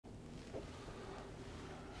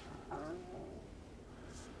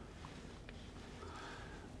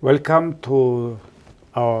Welcome to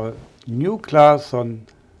our new class on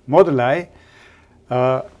Moduli.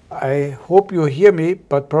 I hope you hear me,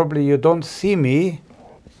 but probably you don't see me.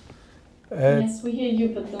 Yes, we hear you,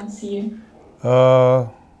 but don't see you. So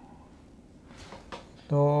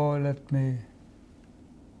let me.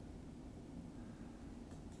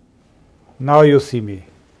 Now you see me.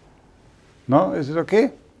 No, is it okay?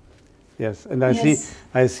 Yes, and I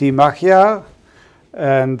see Machia,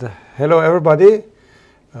 and hello everybody.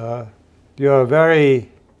 You are very.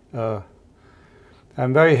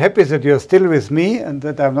 I'm very happy that you're still with me and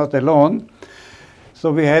that I'm not alone.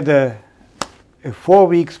 So we had a 4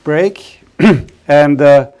 weeks break, and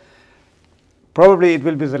probably it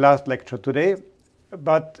will be the last lecture today.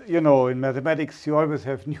 But you know, in mathematics, you always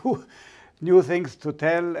have new things to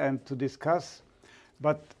tell and to discuss.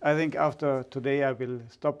 But I think after today, I will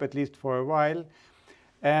stop at least for a while.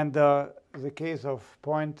 And the case of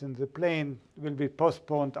point in the plane will be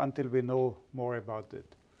postponed until we know more about it.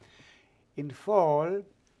 In fall,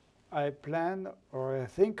 I plan or I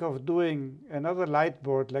think of doing another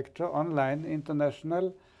Lightboard lecture online,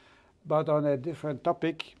 international, but on a different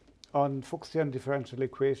topic, on Fuchsian differential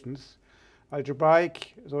equations,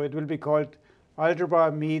 algebraic. So it will be called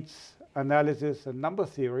Algebra Meets Analysis and Number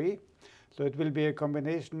Theory. So it will be a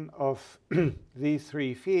combination of these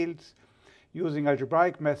three fields using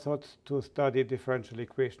algebraic methods to study differential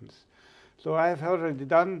equations. So I have already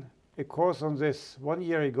done a course on this 1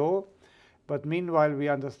 year ago. But meanwhile, we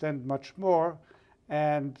understand much more.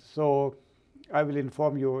 And so I will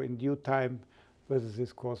inform you in due time whether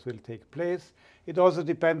this course will take place. It also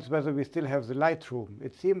depends whether we still have the light room.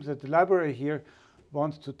 It seems that the library here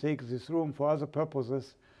wants to take this room for other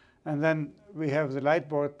purposes. And then we have the light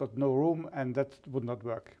board, but no room, and that would not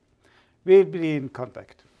work. We'll be in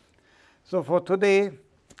contact. So for today,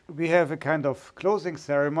 we have a kind of closing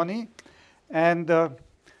ceremony. And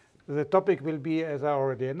the topic will be, as I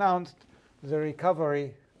already announced, the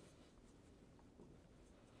recovery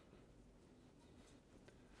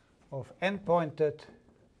of n-pointed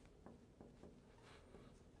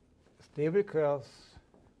stable curves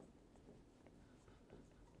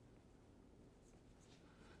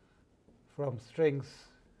from strings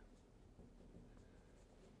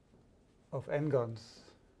of n-gons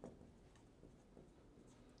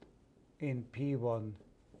in P1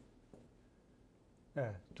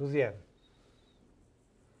 to the n.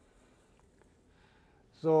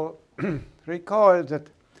 So recall that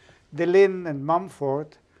Deligne and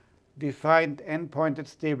Mumford defined n-pointed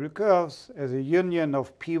stable curves as a union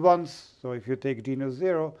of p1s. So if you take genus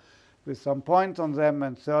 0 with some points on them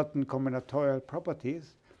and certain combinatorial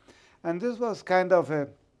properties. And this was kind of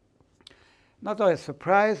not a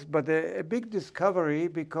surprise, but a big discovery,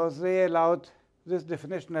 because this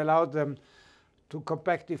definition allowed them to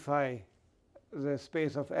compactify the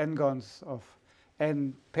space of n-gons of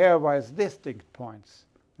n pairwise distinct points.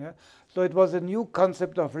 Yeah? So it was a new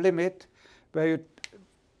concept of limit, where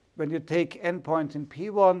when you take n points in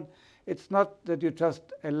P1, it's not that you just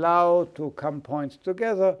allow to come points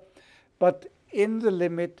together, but in the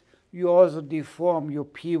limit, you also deform your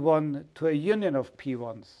P1 to a union of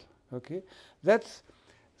P1s. Okay? That's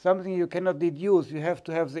something you cannot deduce. You have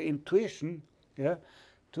to have the intuition, yeah,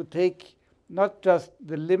 to take not just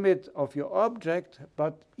the limit of your object,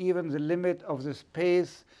 but even the limit of the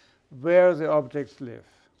space where the objects live.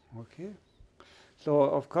 Okay? So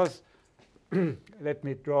of course, let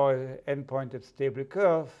me draw an n-pointed stable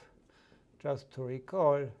curve, just to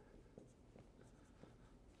recall.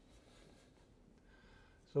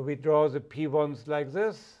 So we draw the p1s like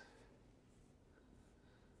this,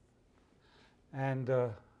 and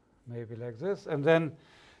maybe like this. And then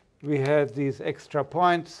we had these extra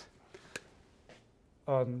points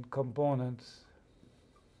on components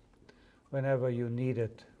whenever you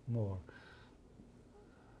needed more.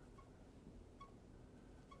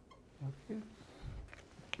 Okay.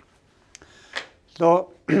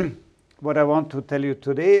 So what I want to tell you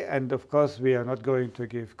today, and of course we are not going to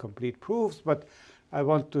give complete proofs, but I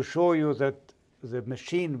want to show you that the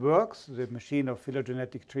machine works, the machine of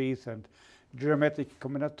phylogenetic trees and geometric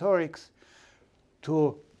combinatorics,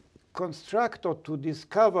 to construct or to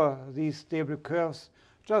discover these stable curves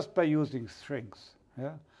just by using strings.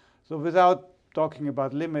 Yeah? So without talking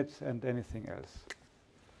about limits and anything else.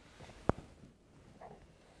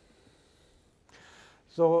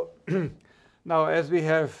 So now, as we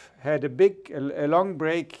have had a long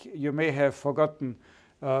break, you may have forgotten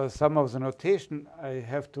some of the notation. I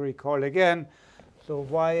have to recall again. So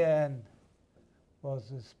Yn was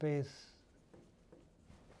the space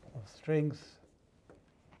of strings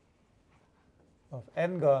of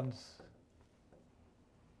n-gons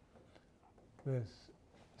with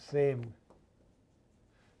same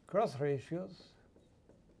cross ratios.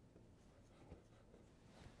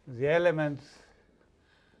 The elements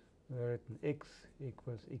were written x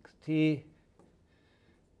equals xt,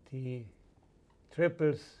 t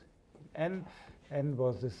triples n. N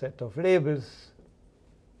was the set of labels.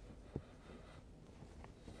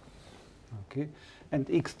 Okay, and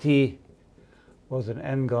xt was an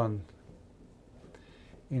n-gon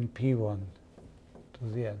in P1 to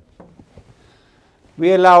the n.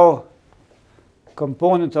 We allow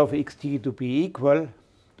components of xt to be equal,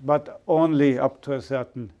 but only up to a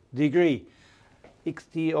certain degree.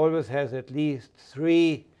 Xt always has at least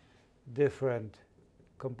 3 different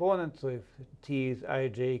components. So if t is I,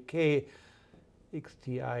 j, k,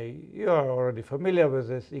 xti, you are already familiar with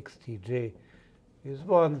this, xtj is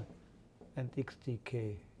 1, and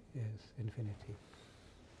xtk is infinity.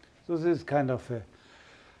 So this is kind of a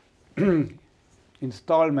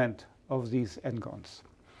installment of these n-gons.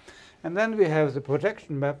 And then we have the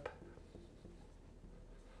projection map.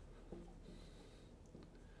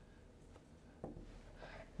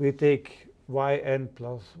 We take yn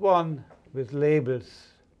plus 1 with labels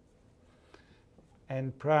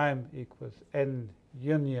n prime equals n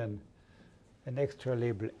union an extra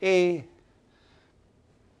label a.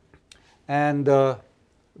 And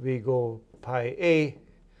we go pi a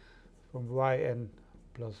from yn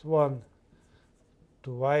plus 1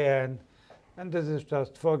 to yn. And this is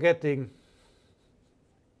just for getting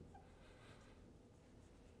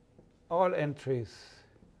all entries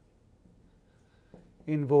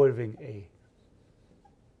involving a.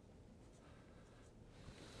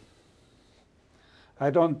 I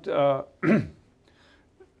don't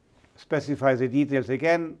specify the details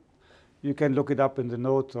again. You can look it up in the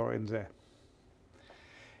notes or in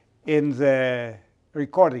the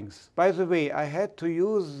recordings. By the way, I had to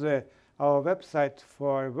use our website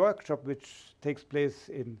for a workshop which takes place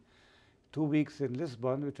in 2 weeks in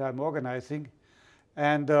Lisbon, which I'm organizing.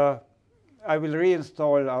 And I will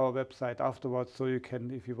reinstall our website afterwards, so you can,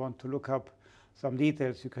 if you want to look up some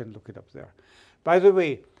details, you can look it up there. By the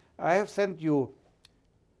way, I have sent you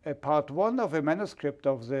a part 1 of a manuscript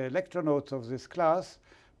of the lecture notes of this class.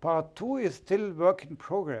 Part 2 is still work in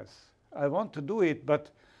progress. I want to do it, but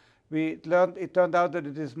it turned out that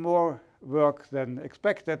it is more work than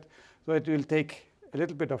expected, so it will take a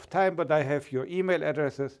little bit of time, but I have your email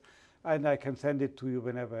addresses, and I can send it to you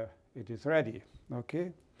whenever it is ready.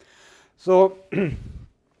 Okay? So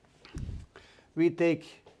we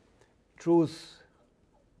take truth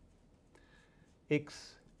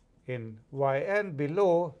x in yn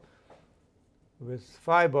below with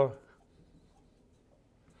fiber.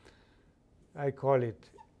 I call it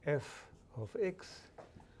f of x,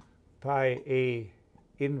 pi a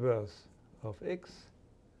inverse of x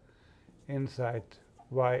inside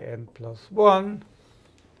yn plus 1.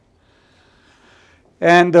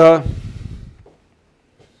 And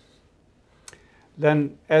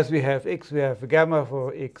then as we have x, we have gamma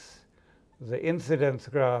for x, the incidence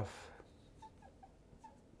graph,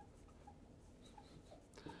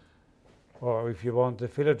 or if you want, the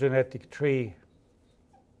phylogenetic tree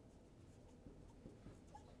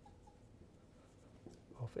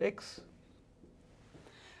of x.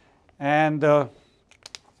 And I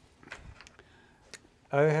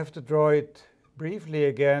have to draw it briefly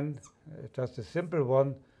again, just a simple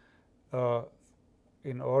one,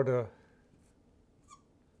 in order.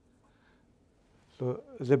 So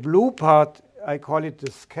the blue part, I call it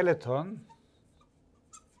the skeleton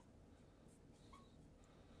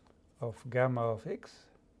of gamma of x.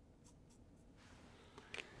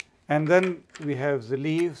 And then we have the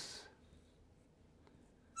leaves,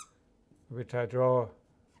 which I draw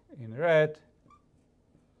in red,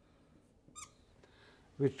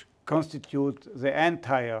 which constitute the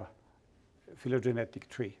entire phylogenetic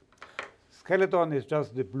tree. Skeleton is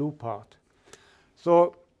just the blue part.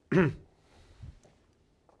 So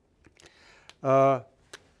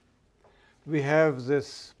we have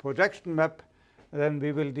this projection map. Then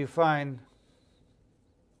we will define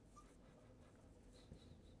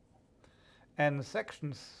n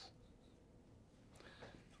sections,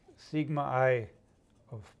 sigma I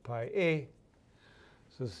of pi a.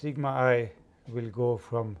 So sigma I will go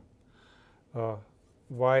from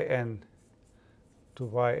yn to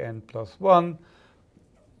yn plus 1.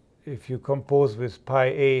 If you compose with pi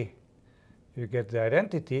a, you get the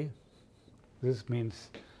identity. This means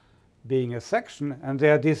being a section, and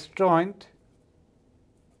they are disjoint,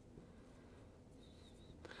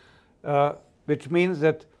 which means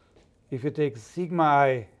that if you take sigma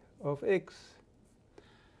I of x,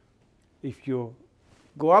 if you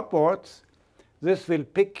go upwards, this will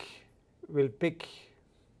pick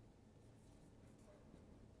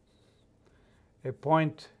a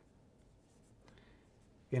point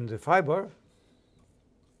in the fiber.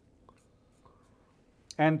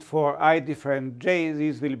 And for I different j,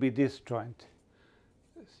 these will be disjoint.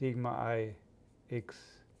 Sigma I x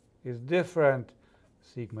is different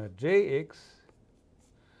sigma jx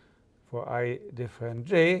for I different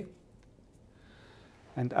j,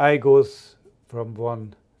 and I goes from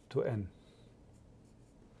 1 to n.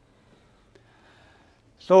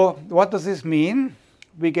 So what does this mean?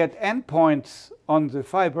 We get n points on the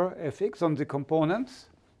fiber fx, on the components.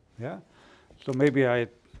 Yeah. So maybe I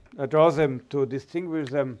draw them to distinguish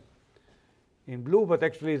them in blue, but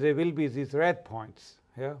actually they will be these red points.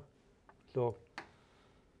 Yeah. So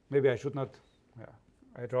maybe I should not.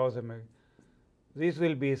 Yeah. I draw them. These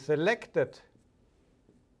will be selected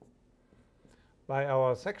by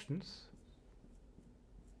our sections.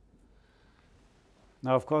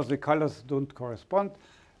 Now, of course, the colors don't correspond.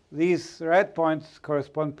 These red points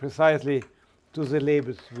correspond precisely to the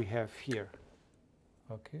labels we have here.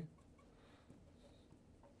 Okay.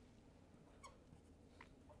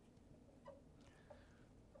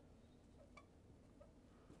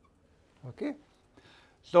 Okay.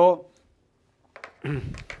 So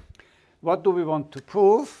what do we want to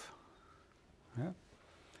prove?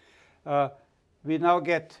 Yeah. We now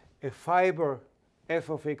get a fiber f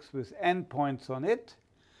of x with n points on it,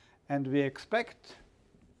 and we expect,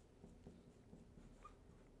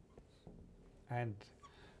 and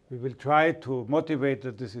we will try to motivate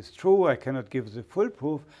that this is true. I cannot give the full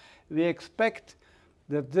proof. We expect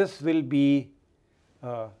that this will be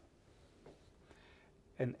an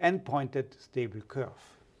n-pointed stable curve.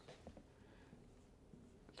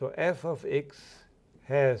 So f of x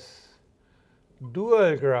has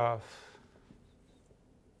dual graph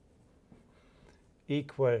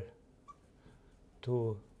equal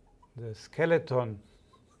to the skeleton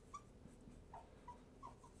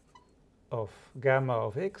of gamma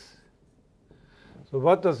of x. So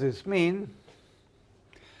what does this mean?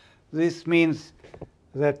 This means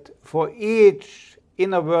that for each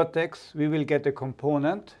inner vertex, we will get a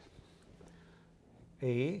component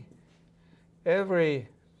A. Every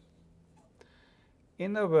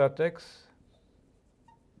inner vertex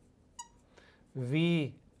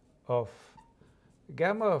V of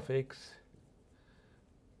gamma of x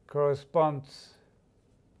corresponds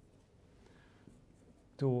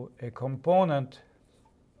to a component,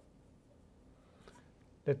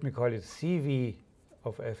 let me call it CV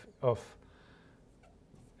of f of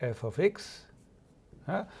x.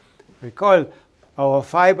 Recall, our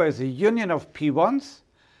fiber is a union of P1s,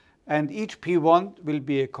 and each P1 will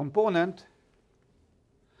be a component,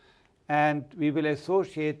 and we will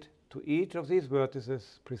associate to each of these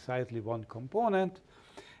vertices precisely one component,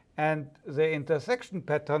 and the intersection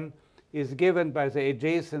pattern is given by the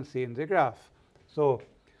adjacency in the graph. So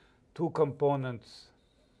two components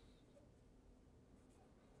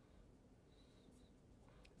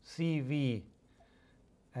CV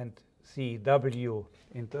and CW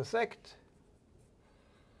intersect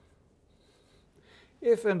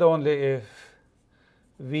if and only if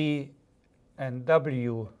V and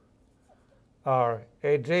W are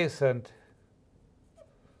adjacent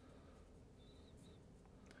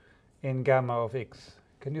in gamma of x.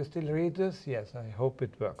 Can you still read this? Yes, I hope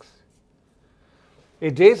it works.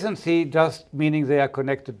 Adjacency just meaning they are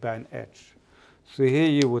connected by an edge. So here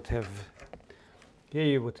you would have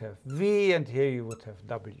V, and here you would have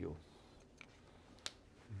W.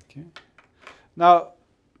 Okay. Now,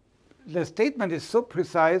 the statement is so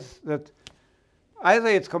precise that either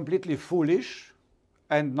it's completely foolish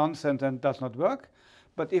and nonsense and does not work,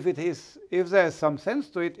 but if there is some sense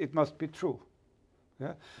to it, it must be true.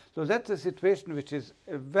 Yeah? So that's a situation which is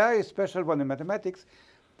a very special one in mathematics.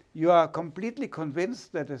 You are completely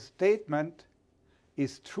convinced that a statement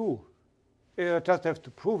is true. You just have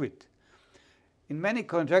to prove it. In many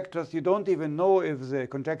conjectures, you don't even know if the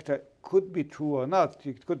conjecture could be true or not.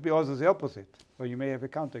 It could be also the opposite, or you may have a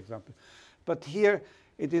counterexample. But here,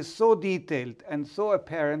 it is so detailed and so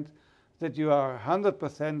apparent that you are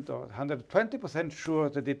 100% or 120% sure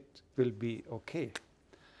that it will be OK.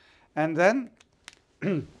 And then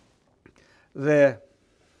the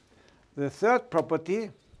third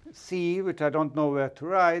property, C, which I don't know where to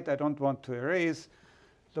write, I don't want to erase,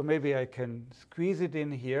 so maybe I can squeeze it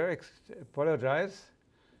in here, apologize.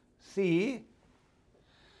 C,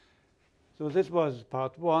 so this was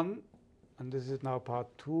part 1, and this is now part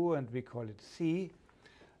 2, and we call it C.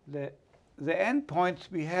 The endpoints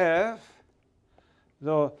we have,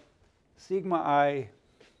 so sigma I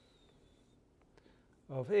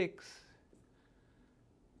of x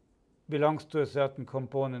belongs to a certain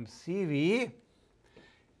component CV,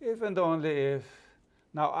 if and only if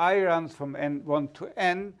Now I runs from n1 to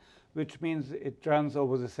n, which means it runs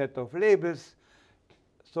over the set of labels.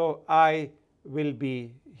 So I will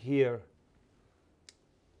be here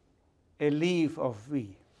a leaf of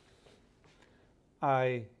V.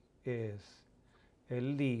 I is a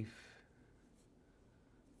leaf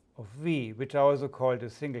of V, which I also called a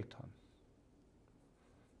singleton.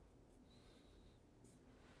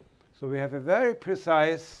 So we have a very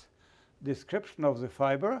precise description of the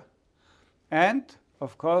fiber. And,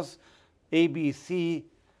 of course, A, B, C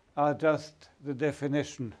are just the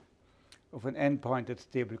definition of an n-pointed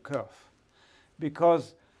stable curve.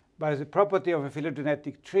 Because by the property of a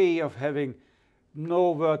phylogenetic tree of having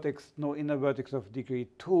no vertex, no inner vertex of degree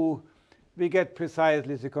 2, we get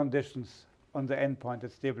precisely the conditions on the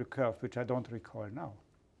n-pointed stable curve, which I don't recall now.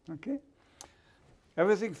 Okay?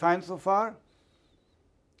 Everything fine so far?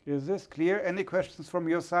 Is this clear? Any questions from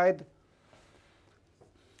your side?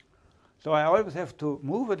 So I always have to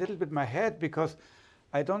move a little bit my head because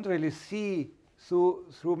I don't really see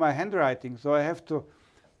through my handwriting. So I have to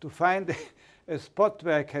find a spot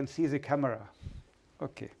where I can see the camera.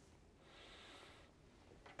 OK.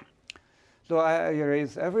 So I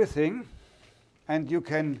erase everything. And you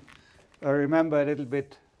can remember a little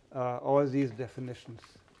bit all these definitions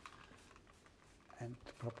and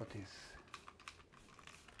properties.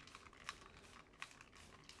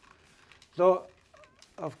 So,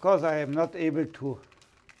 of course, I am not able to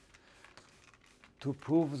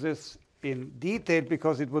prove this in detail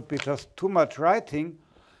because it would be just too much writing.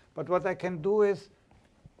 But what I can do is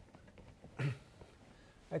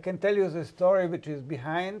I can tell you the story which is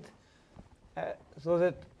behind so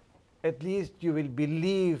that at least you will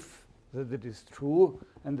believe that it is true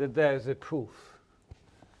and that there is a proof.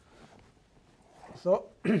 So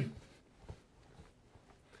the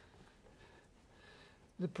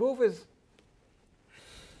proof is,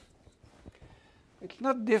 it's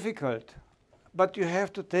not difficult, but you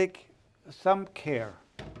have to take some care.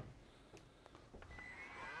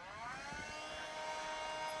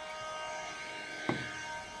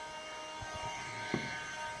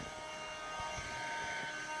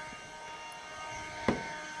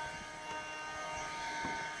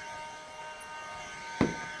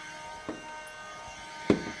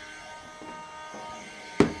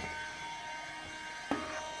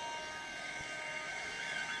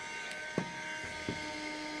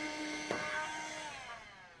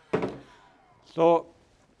 So,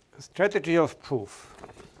 strategy of proof.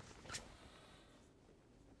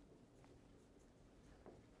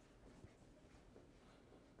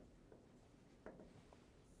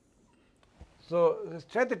 So the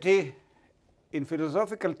strategy in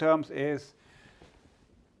philosophical terms is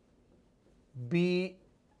be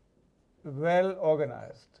well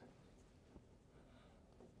organized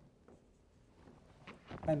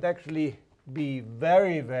and actually be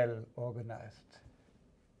very well organized.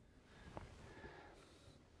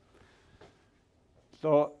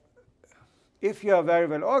 So if you are very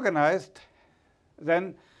well organized,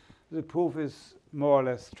 then the proof is more or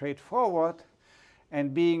less straightforward.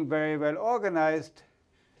 And being very well organized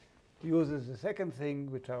uses the second thing,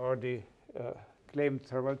 which I already claimed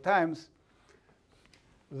several times.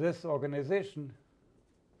 This organization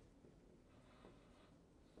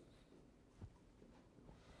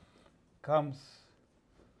comes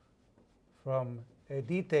from a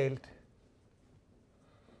detailed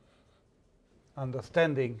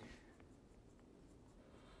understanding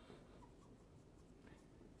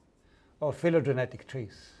of phylogenetic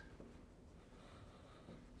trees.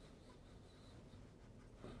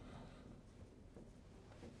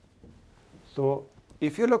 So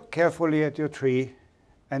if you look carefully at your tree,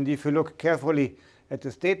 and if you look carefully at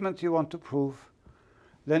the statements you want to prove,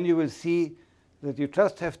 then you will see that you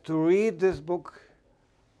just have to read this book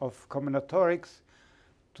of combinatorics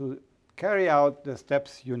to carry out the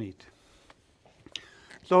steps you need.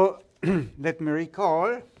 So let me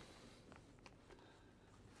recall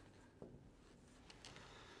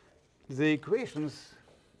the equations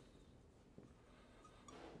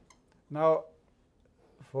now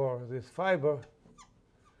for this fiber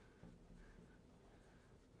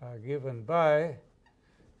are given by.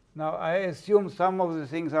 Now, I assume some of the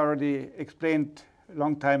things are already explained a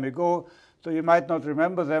long time ago, so you might not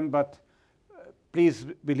remember them, but please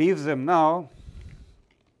believe them now.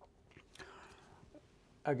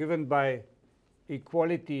 Are given by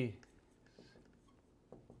equality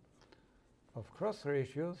of cross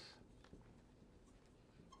ratios,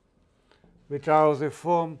 which are the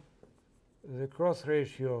form the cross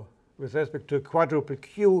ratio with respect to a quadruple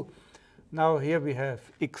Q. Now here we have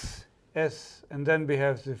xs, and then we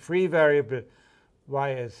have the free variable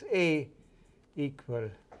y as a equal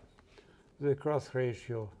the cross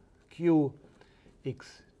ratio Q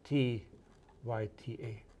xt yta,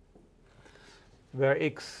 where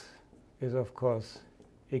x is, of course,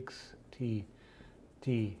 xt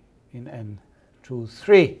t in n choose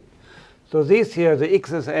 3. So these here, the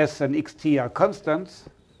x's, s, and xt are constants.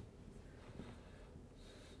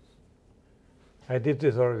 I did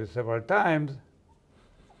this already several times.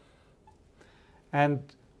 And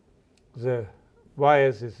the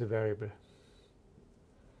ys is the variable.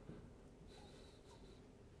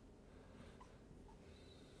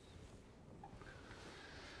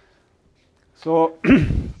 So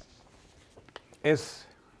S,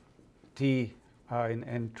 T are in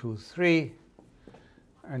n choose 3,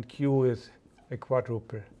 and Q is a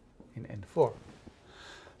quadruple in n4.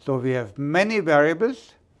 So we have many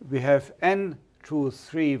variables. We have n choose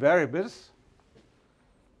 3 variables.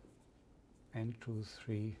 N choose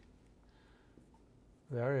 3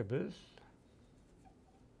 variables.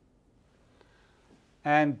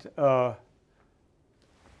 And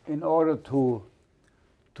in order to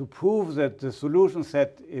prove that the solution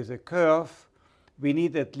set is a curve, we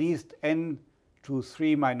need at least n choose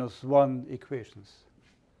 3 minus 1 equations.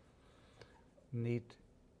 Need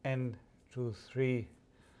n choose 3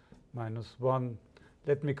 minus 1.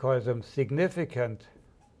 Let me call them significant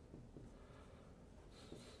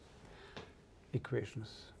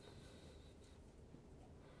equations.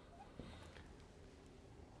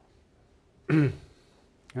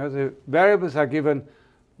 Now the variables are given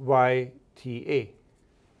yta.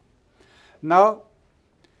 Now,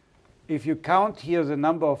 if you count here the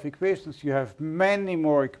number of equations, you have many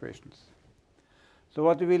more equations. So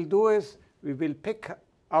what we will do is we will pick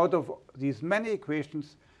out of these many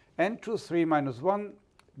equations n choose 3 minus 1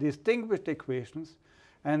 distinguished equations,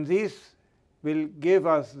 and these will give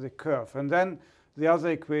us the curve. And then the other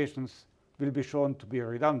equations will be shown to be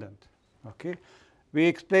redundant. Okay? We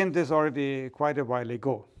explained this already quite a while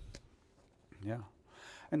ago. Yeah.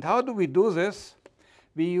 And how do we do this?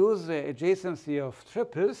 We use the adjacency of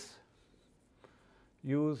triples.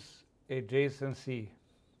 Use adjacency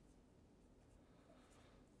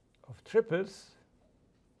of triples.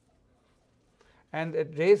 And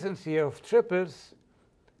adjacency of triples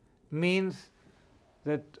means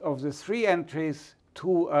that of the 3 entries,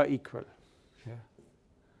 2 are equal. Yeah.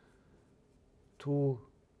 2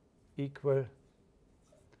 equal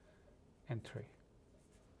entry.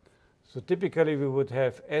 So typically we would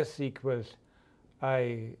have S equals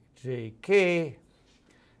ijk,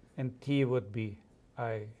 and T would be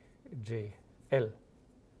ijl.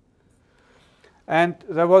 And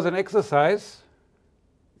there was an exercise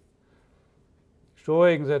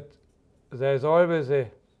showing that there is always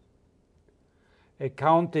a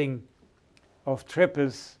counting of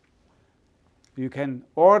triples. You can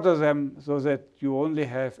order them so that you only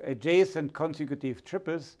have adjacent consecutive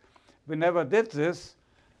triples. We never did this,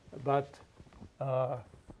 but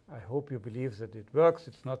I hope you believe that it works.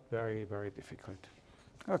 It's not very, very difficult.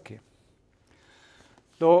 OK.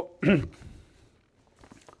 So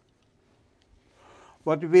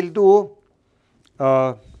what we will do,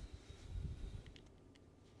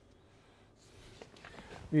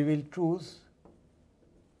 we will choose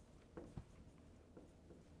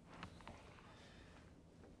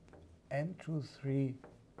n choose 3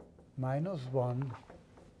 minus 1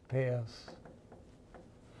 pairs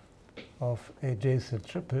of adjacent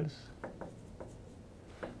triples.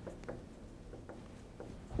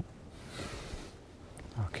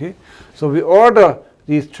 Okay, so we order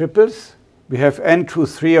these triples. We have n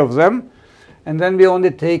choose 3 of them, and then we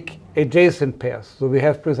only take adjacent pairs. So we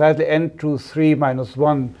have precisely n choose 3 minus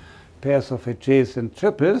 1 pairs of adjacent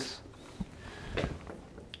triples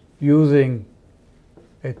using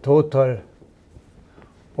a total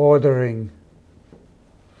ordering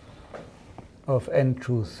of n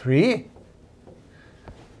choose 3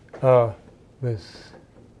 with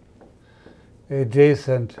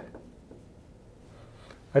adjacent,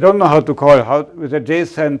 I don't know how to call it, with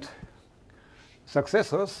adjacent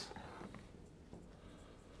successors.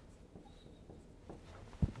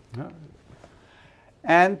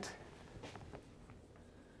 And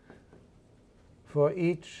for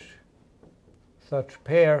each such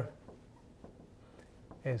pair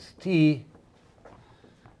ST,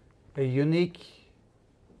 a unique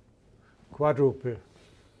quadruple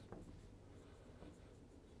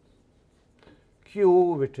Q,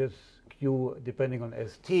 which is Q depending on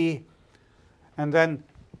ST. And then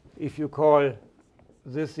if you call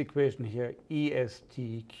this equation here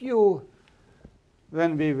ESTQ,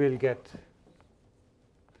 then we will get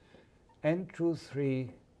n choose 3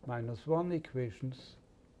 minus 1 equations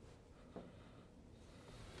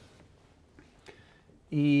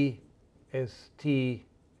ESTQ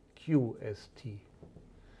Q as T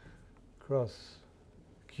cross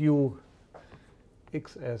Q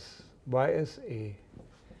X as Y as A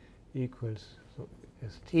equals so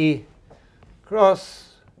as T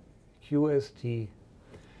cross Q as T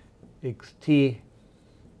X T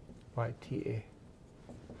Y T A.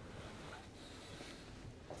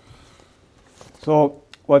 So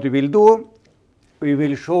what we will do, we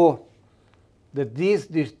will show that these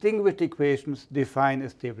distinguished equations define a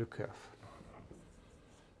stable curve.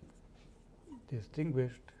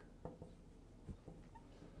 Distinguished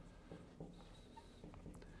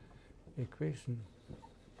equation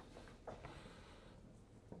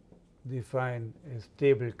define a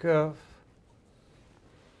stable curve.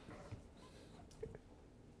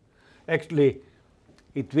 Actually,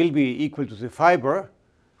 it will be equal to the fiber,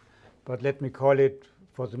 but let me call it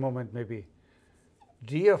for the moment maybe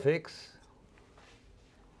g of x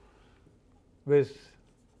with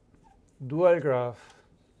dual graph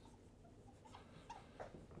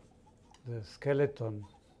the skeleton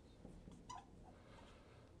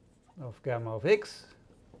of gamma of x.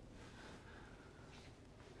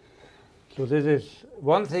 So this is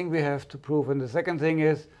one thing we have to prove, and the second thing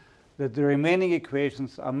is that the remaining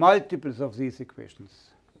equations are multiples of these equations.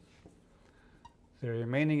 The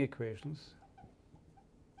remaining equations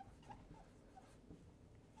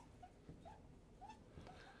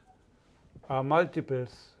are multiples,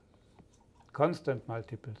 constant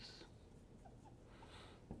multiples,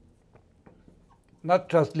 not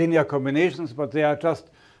just linear combinations, but they are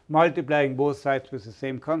just multiplying both sides with the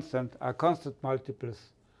same constant, are constant multiples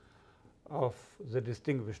of the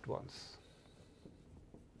distinguished ones.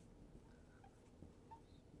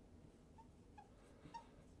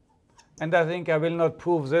 And I think I will not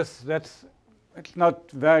prove this. It's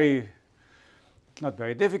not very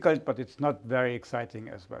difficult, but it's not very exciting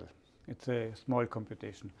as well. It's a small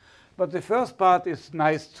computation. But the first part is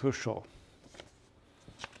nice to show.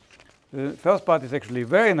 The first part is actually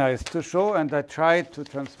very nice to show, and I tried to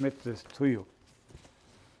transmit this to you.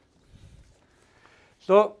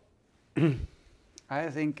 So I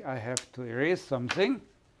think I have to erase something.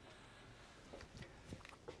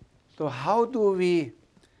 So how do we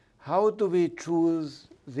choose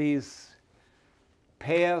these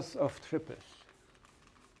pairs of triples?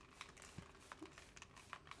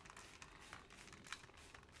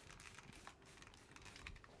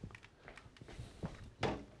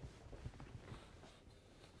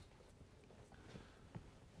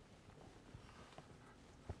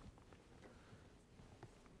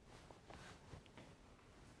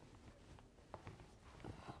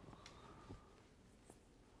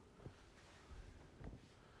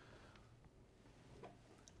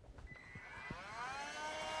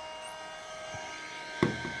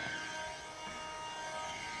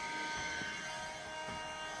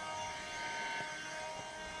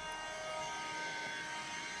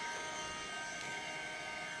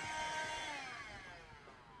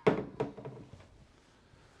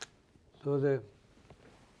 So the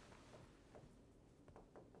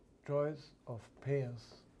choice of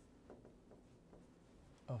pairs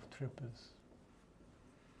of triples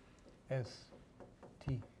S,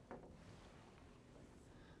 T.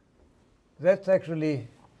 That's actually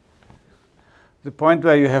the point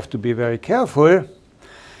where you have to be very careful.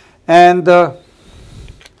 And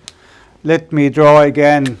let me draw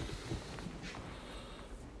again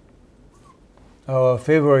our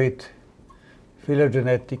favorite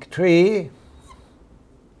phylogenetic tree.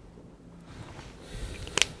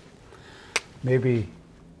 Maybe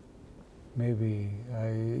I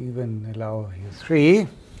even allow here 3.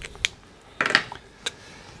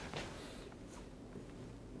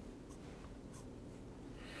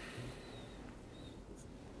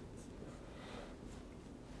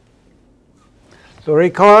 So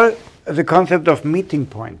recall the concept of meeting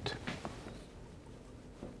point.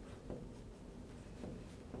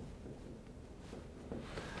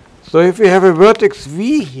 So if we have a vertex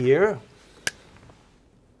V here,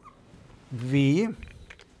 V,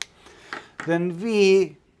 then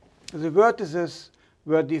V, the vertices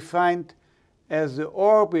were defined as the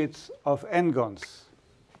orbits of n-gons.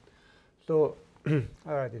 So all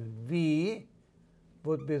right, then V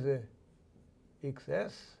would be the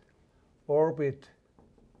XS orbit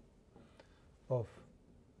of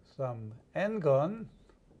some n-gon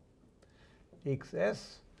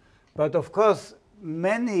XS. But of course,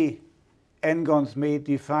 many n-gons may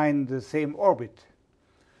define the same orbit.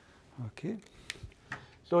 Okay,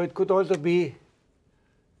 so it could also be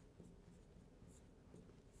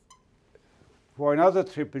for another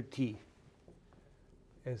triple T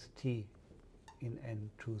as T in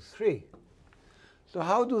N23. So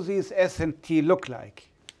how do these S and T look like?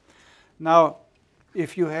 Now,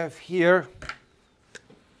 if you have here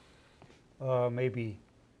maybe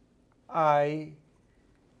I,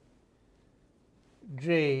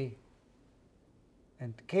 J,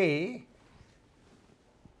 and K,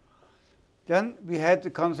 then we had the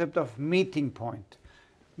concept of meeting point.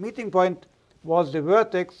 Meeting point was the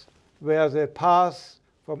vertex where the paths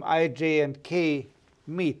from I, J, and K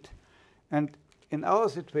meet. And in our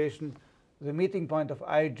situation, the meeting point of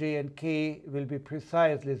I, J, and K will be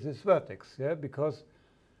precisely this vertex, yeah? Because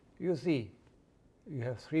you see, you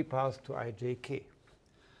have 3 paths to I, J, K.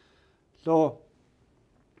 So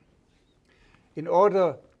in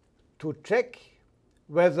order to check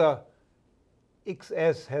whether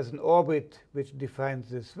XS has an orbit which defines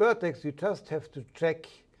this vertex, you just have to check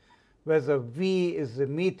whether V is the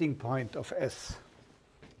meeting point of S.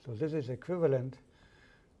 So this is equivalent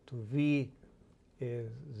to V is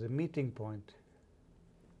the meeting point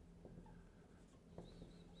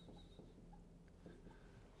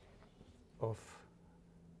of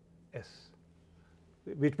S,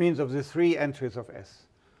 which means of the 3 entries of S.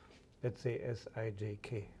 Let's say S, I, J,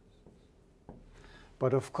 K.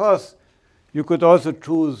 But of course, you could also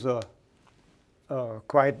choose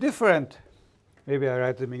quite different. Maybe I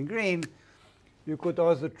write them in green. You could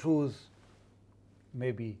also choose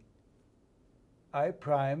maybe I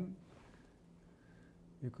prime.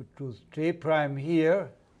 You could choose J prime here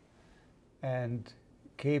and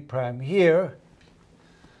K prime here.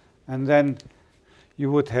 And then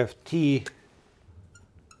you would have T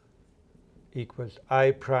equals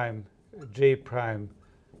I prime, J prime,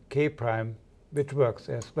 K prime, which works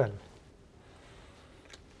as well.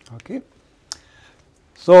 Okay.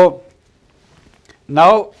 So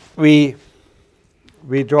now we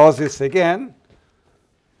draw this again.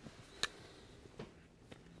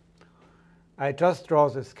 I just draw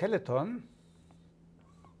the skeleton.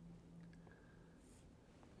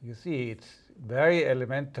 You see, it's very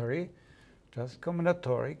elementary, just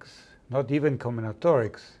combinatorics, not even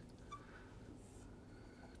combinatorics,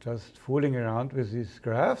 just fooling around with these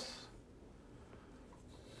graphs.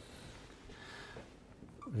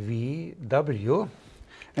 V, W.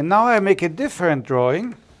 And now I make a different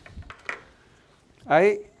drawing.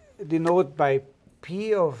 I denote by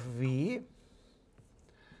P of V,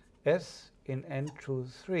 S in n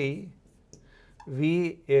choose 3.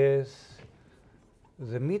 V is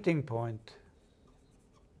the meeting point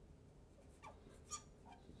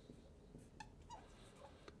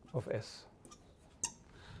of S.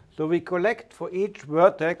 So we collect for each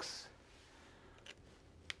vertex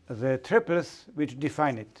the triples which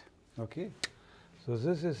define it. Okay? So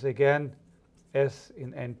this is again S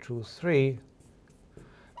in n choose 3.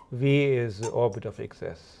 V is the orbit of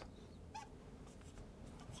XS.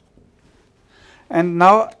 And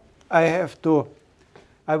now I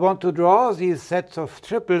want to draw these sets of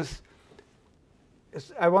triples.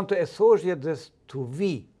 I want to associate this to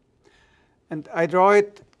V. And I draw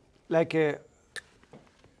it like a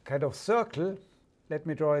kind of circle. Let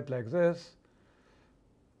me draw it like this.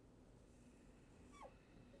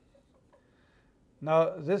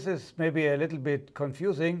 Now, this is maybe a little bit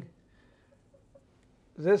confusing.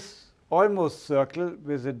 This almost circle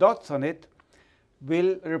with the dots on it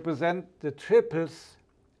will represent the triples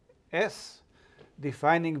S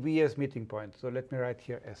defining V as meeting point. So let me write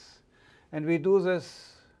here S. And we do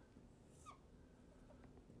this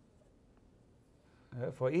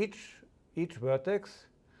for each vertex.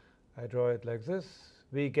 I draw it like this.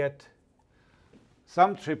 We get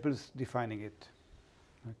some triples defining it.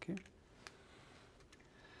 Okay.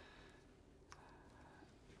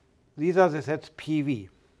 These are the sets PV.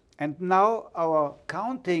 And now our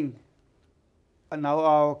counting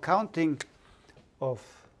of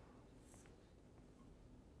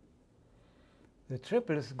the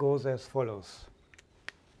triples goes as follows.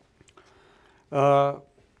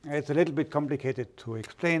 It's a little bit complicated to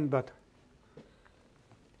explain, but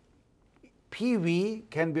PV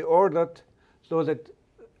can be ordered so that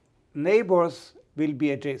neighbors will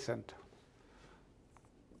be adjacent.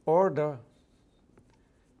 Order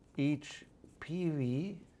each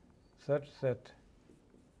PV such that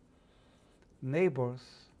neighbors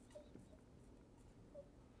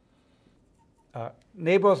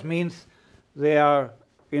means they are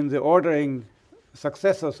in the ordering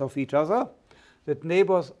successors of each other, that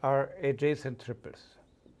neighbors are adjacent triples.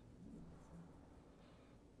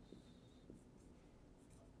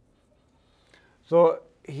 So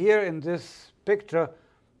here in this picture,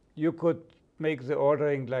 you could make the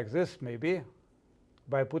ordering like this, maybe,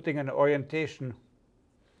 by putting an orientation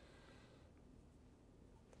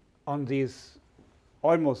on these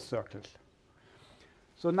almost circles.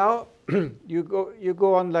 So now you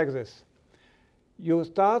go on like this. You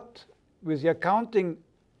start with your counting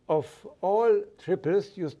of all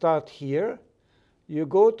triples, you start here. You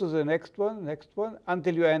go to the next one,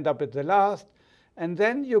 until you end up at the last. And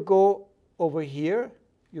then you go over here.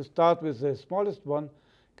 You start with the smallest one,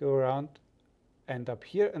 go around, end up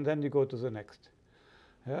here, and then you go to the next.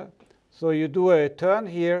 Yeah? So you do a turn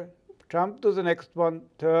here, jump to the next one,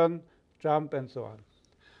 turn, jump, and so on.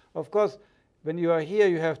 Of course, when you are here,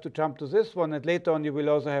 you have to jump to this one. And later on, you will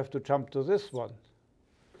also have to jump to this one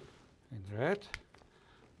in red.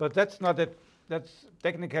 But that's not a, that's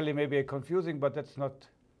technically maybe a confusing, but that's not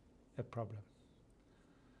a problem.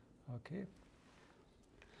 OK.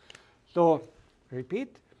 So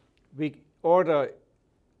repeat. We order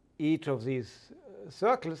each of these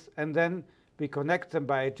circles, and then we connect them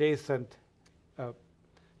by adjacent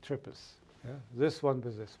triples. Yeah? This one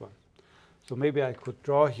with this one. So maybe I could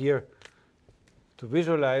draw here to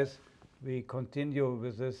visualize. We continue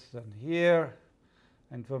with this and here.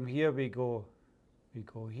 And from here we go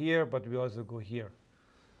here, but we also go here.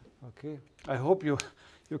 OK. I hope you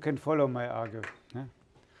can follow my argument. Yeah?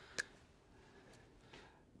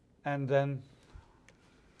 And then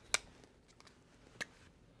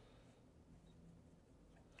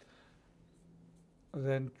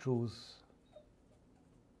choose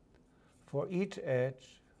for each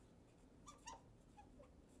edge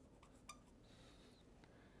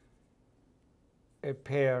a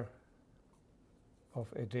pair of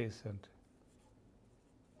adjacent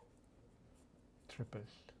triples.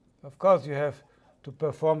 Of course, you have to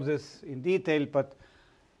perform this in detail, but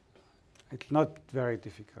it's not very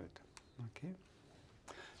difficult. Okay.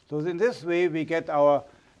 So in this way, we get our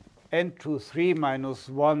n to 3 minus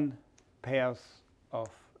 1 pairs of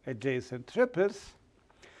adjacent triples.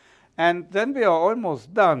 And then we are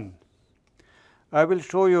almost done. I will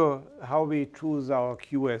show you how we choose our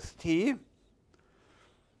QST.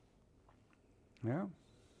 Yeah.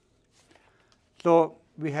 So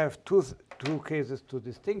we have two cases to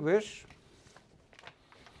distinguish.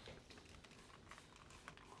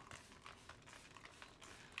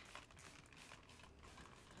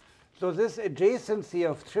 So this adjacency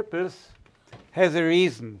of triples has a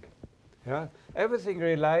reason. Yeah? Everything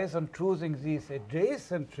relies on choosing these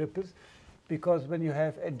adjacent triples, because when you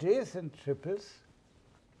have adjacent triples,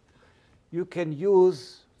 you can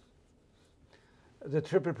use the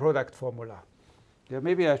triple product formula. Yeah,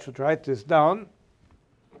 maybe I should write this down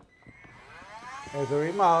as a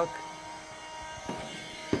remark.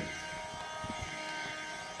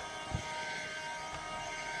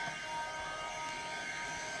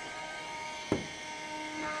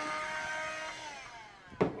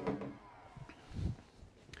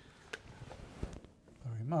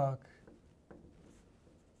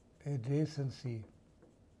 Adjacency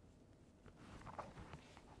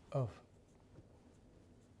of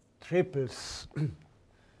triples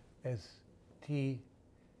as T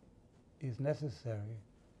is necessary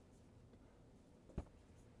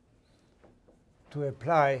to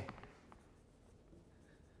apply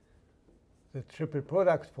the triple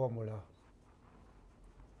product formula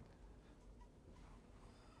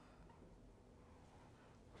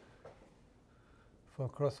for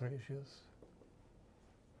cross ratios.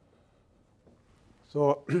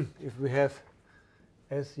 So if we have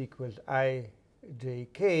S equals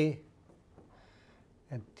ijk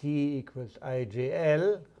and T equals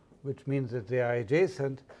ijl, which means that they are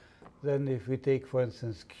adjacent, then if we take, for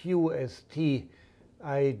instance, Q as T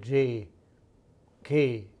ijka,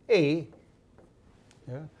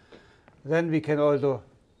 yeah, then we can also,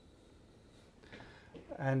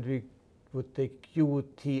 and we would take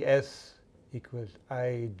QTS equals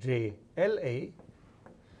ijla.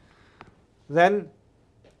 Then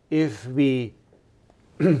if we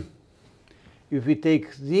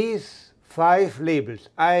take these 5 labels,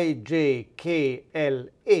 I, J, K, L,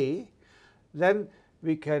 A, then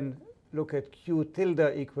we can look at Q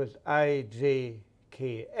tilde equals I, J,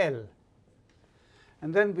 K, L.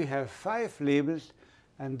 And then we have 5 labels,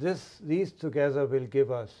 and these together will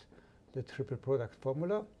give us the triple product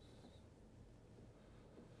formula.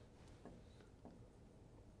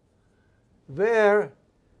 Where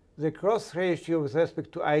the cross ratio with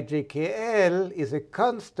respect to ijkl is a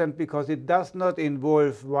constant because it does not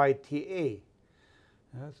involve yta.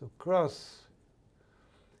 So cross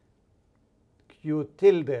q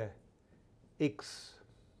tilde x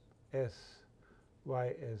s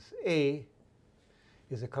y s a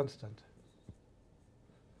is a constant.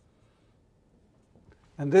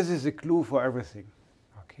 And this is a clue for everything.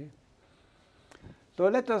 Okay. So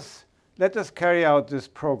let us carry out this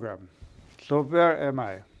program. So where am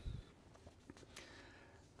I?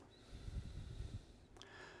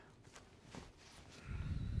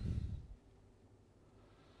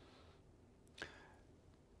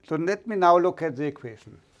 So let me now look at the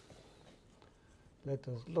equation. Let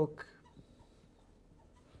us look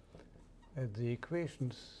at the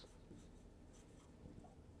equations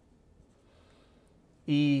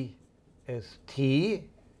EST,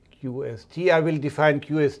 QST. I will define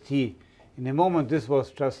QST in a moment. This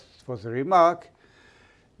was just for the remark.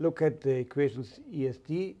 Look at the equations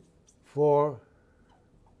EST for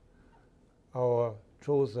our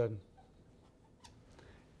chosen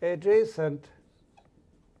adjacent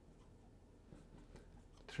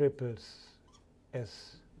triples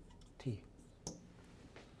ST.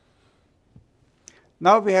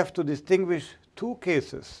 Now we have to distinguish two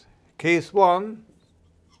cases. Case 1,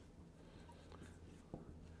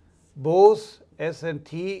 both S and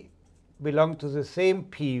T belong to the same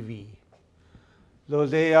PV. So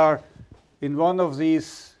they are in one of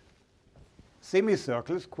these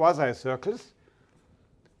semicircles, quasi-circles,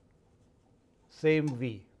 same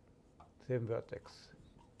V, same vertex.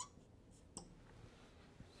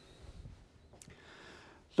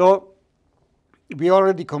 So we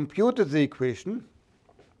already computed the equation.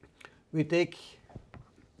 We take,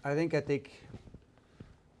 I think I take,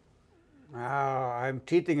 I'm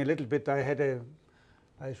cheating a little bit. I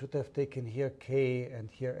should have taken here K and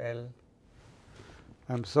here L.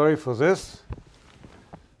 I'm sorry for this.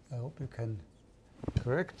 I hope you can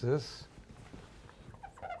correct this.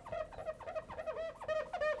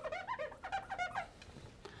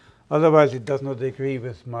 Otherwise, it does not agree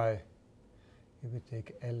with my, here we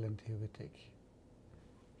take L and here we take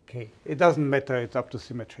K. It doesn't matter. It's up to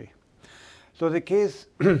symmetry. So the case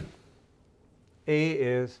A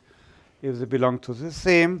is if they belong to the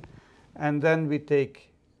same, and then we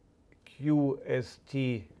take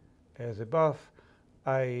QST as above,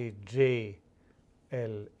 IJLA.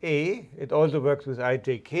 It also works with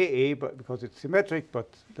IJKA, but because it's symmetric, but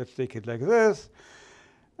let's take it like this.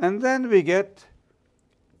 And then we get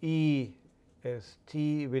EST.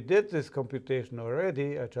 We did this computation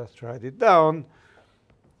already. I just write it down.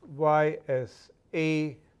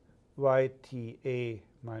 YSA YTA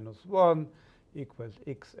minus 1 equals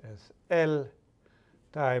XSL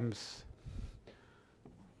times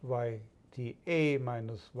YTA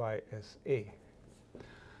minus YSA.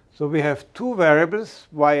 So we have two variables,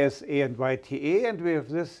 YSA and YTA, and we have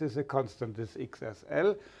this is a constant, this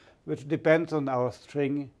XSL, which depends on our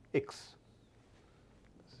string X.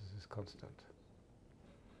 This is constant.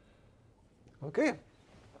 OK?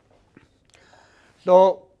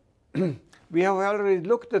 So we have already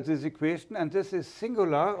looked at this equation, and this is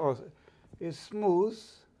singular, or is smooth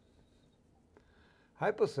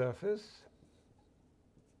hypersurface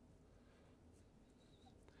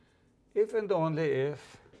if and only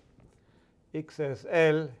if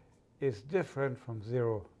XSL is different from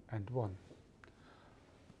 0 and 1.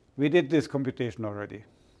 We did this computation already.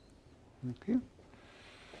 Okay.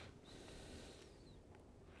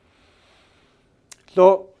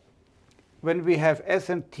 So when we have S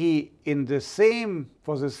and T in the same,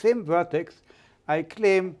 for the same vertex, I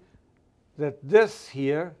claim that this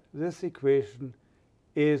here, this equation,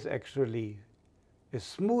 is actually a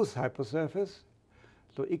smooth hypersurface.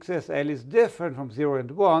 So XSL is different from 0 and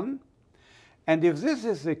 1. And if this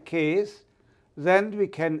is the case, then we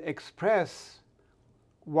can express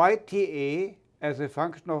YTA as a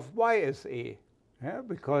function of YSA,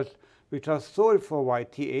 because we just solve for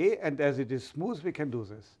YTA, and as it is smooth, we can do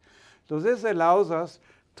this. So this allows us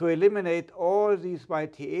to eliminate all these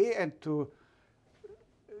YTA and to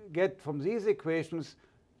get from these equations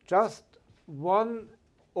just one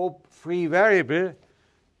free variable,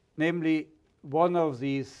 namely one of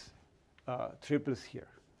these triples here.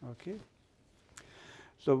 Okay.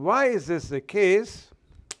 So why is this the case?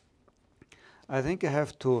 I think I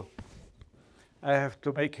have to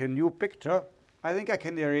make a new picture. I think I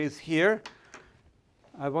can erase here.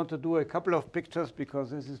 I want to do a couple of pictures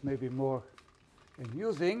because this is maybe more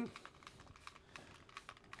amusing.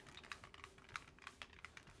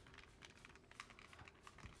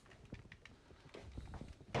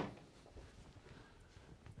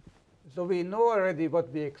 So we know already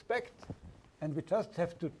what we expect, and we just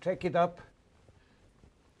have to check it up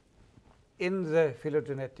in the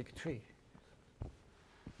phylogenetic tree.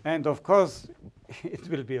 And of course, it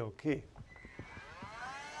will be OK.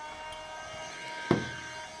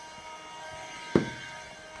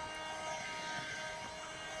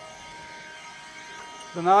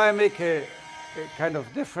 So now I make a kind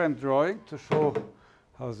of different drawing to show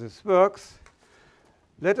how this works.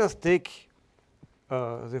 Let us take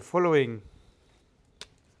the following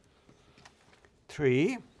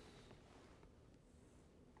tree.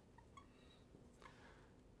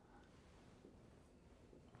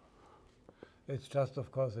 It's just,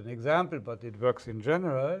 of course, an example, but it works in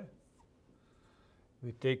general.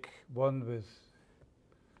 We take one with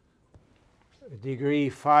degree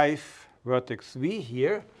 5 vertex v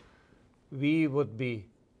here. V would be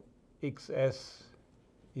xs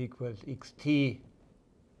equals xt.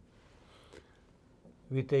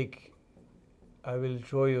 We take, I will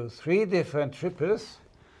show you 3 different triples.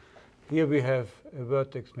 Here we have a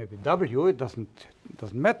vertex, maybe w, it doesn't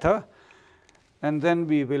matter. And then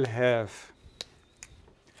we will have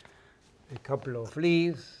a couple of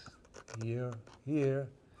leaves here, here,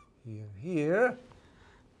 here, here.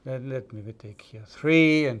 Then let me take here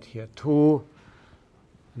 3 and here 2,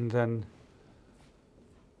 and then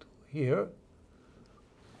 2 here.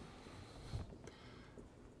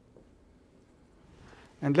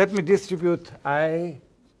 And let me distribute I,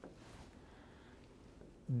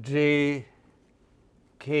 j,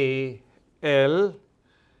 k, l,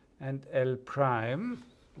 and l prime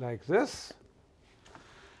like this.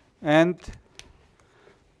 And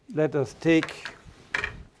let us take,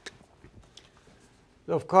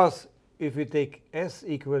 of course, if we take S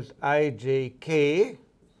equals ijk,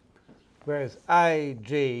 whereas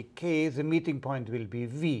ijk, the meeting point will be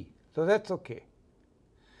V. So that's OK.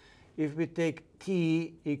 If we take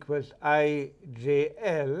T equals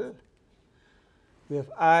ijl, we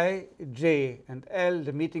have I, j, and L.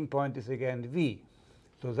 The meeting point is again V.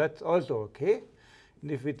 So that's also OK.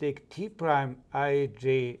 And if we take T prime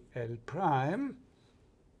ij L prime,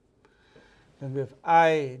 then we have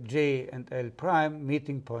I, j, and L prime.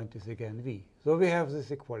 Meeting point is again V. So we have this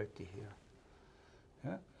equality here.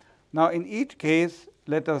 Yeah? Now, in each case,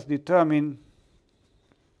 let us determine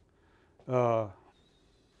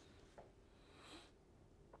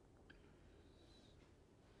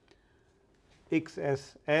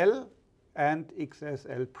XSL and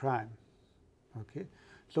XSL prime. Okay,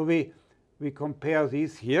 so we compare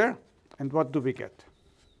these here, and what do we get?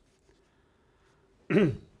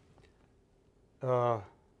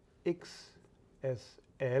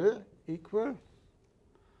 XSL equal.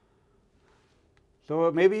 So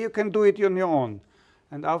maybe you can do it on your own.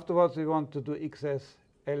 And afterwards, we want to do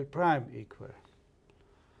XSL prime equal.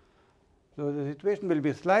 So the situation will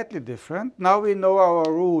be slightly different. Now we know our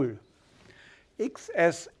rule.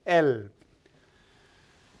 XSL.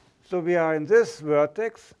 So we are in this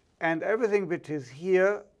vertex, and everything which is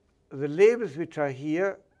here, the labels which are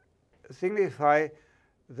here, signify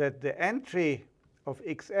that the entry of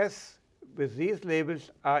XS with these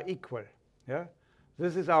labels are equal. Yeah?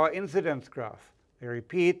 This is our incidence graph. I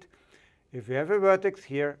repeat, if we have a vertex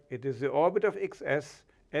here, it is the orbit of XS,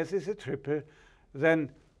 S is a triple,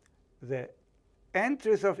 then the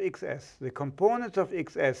entries of XS, the components of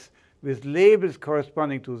XS with labels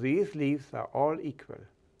corresponding to these leaves are all equal.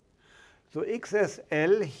 So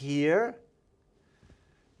XSL here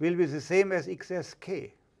will be the same as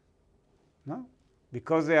XSK, no?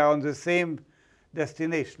 Because they are on the same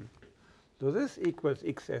destination. So this equals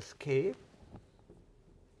XSK.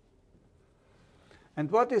 And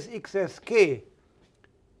what is XSK?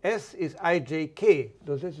 S is ijk,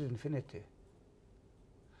 so this is infinity,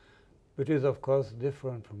 which is, of course,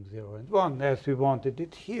 different from 0 and 1, as we wanted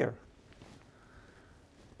it here.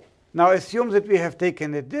 Now assume that we have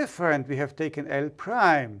taken a different, we have taken L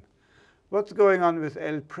prime. What's going on with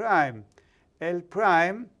L prime? L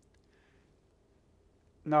prime,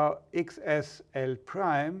 now XSL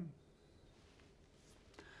prime,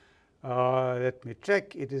 let me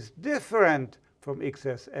check, it is different from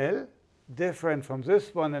XSL, different from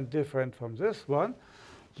this one, and different from this one.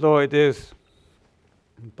 So it is,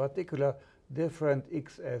 in particular, different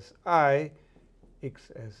XSI,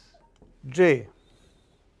 XSJ.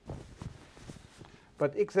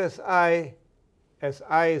 But XSI, as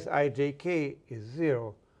I is ijk, is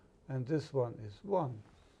 0, and this one is 1.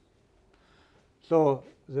 So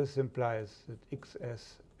this implies that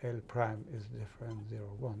XSL prime is different 0,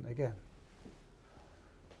 1 again.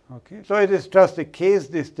 Okay. So it is just a case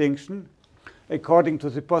distinction according to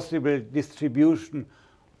the possible distribution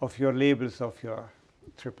of your labels of your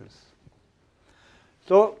triples.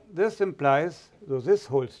 So this implies, so this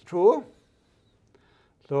holds true.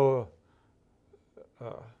 So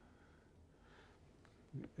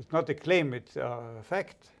it's not a claim, it's a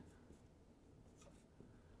fact.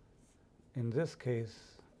 In this case,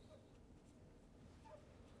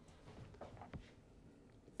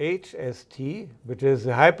 HST, which is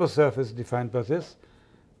the hypersurface defined by this,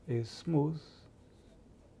 is smooth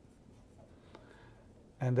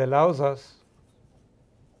and allows us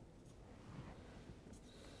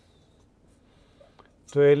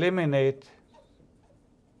to eliminate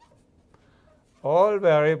all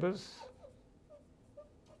variables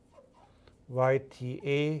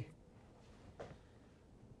yta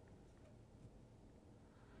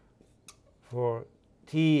for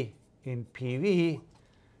t in PV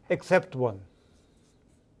except 1.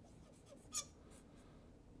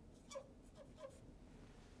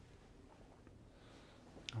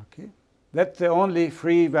 Okay, that's the only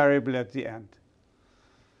free variable at the end.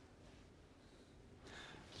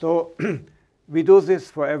 So we do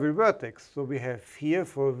this for every vertex. So we have here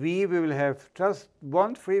for V, we will have just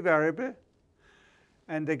one free variable.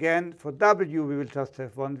 And again, for W, we will just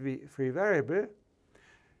have one free variable.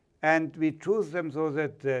 And we choose them so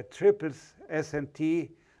that the triples S and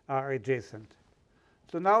T are adjacent.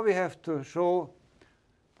 So now we have to show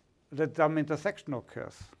that some intersection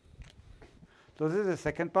occurs. So this is the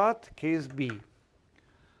second part, case B.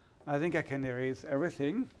 I think I can erase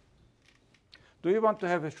everything. Do you want to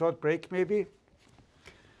have a short break, maybe?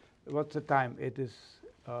 What's the time? It is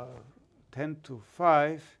 10 to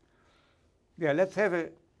 5. Yeah, let's have a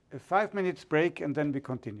 5 minutes break, and then we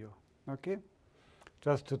continue. OK?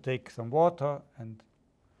 Just to take some water and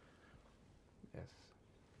yes.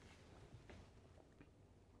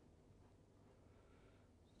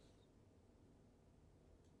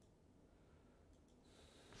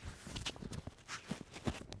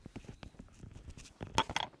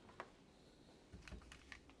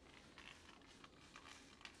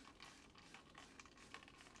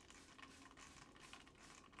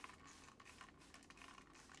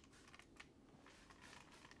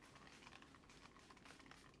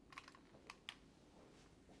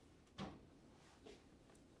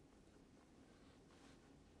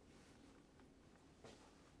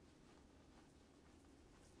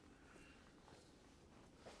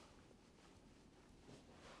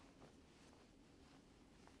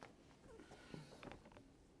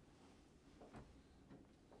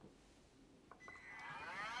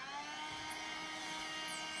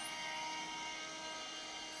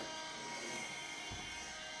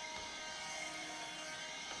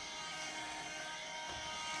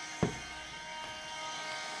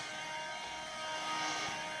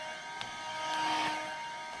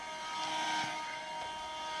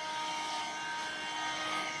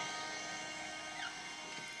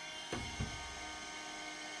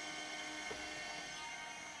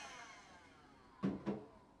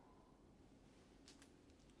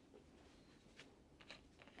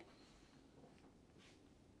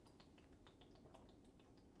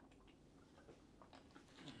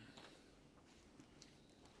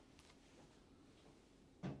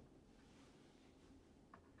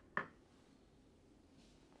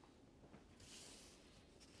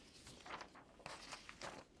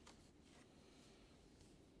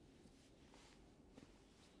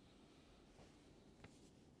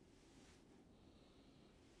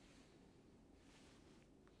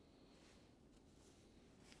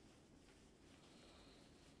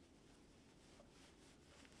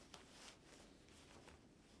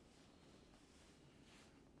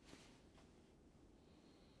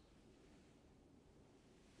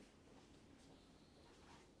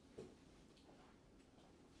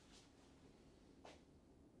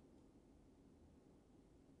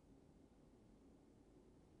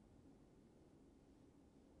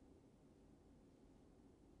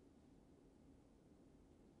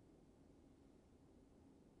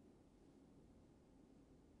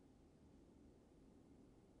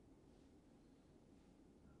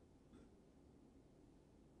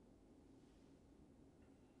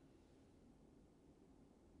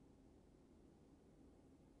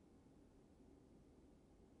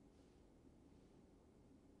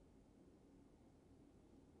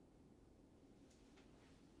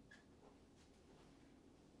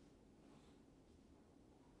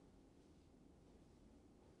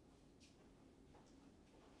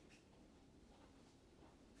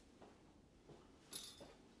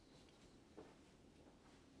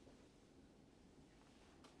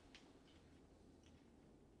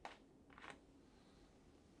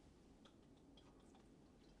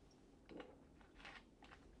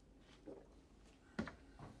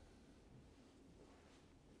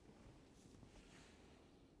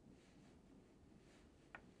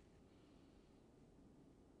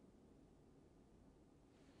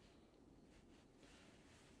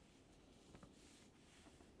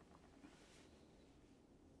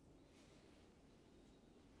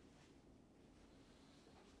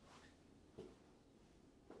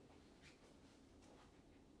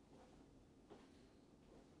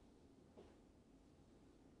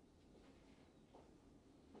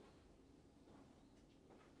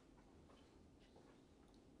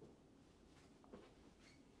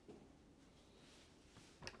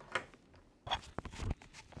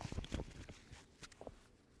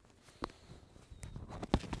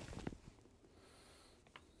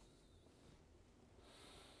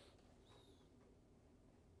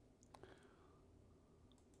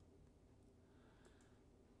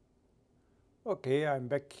 Okay, I'm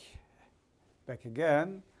back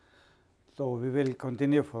again. So we will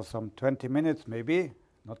continue for some 20 minutes maybe,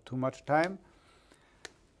 not too much time.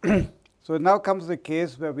 So now comes the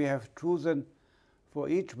case where we have chosen for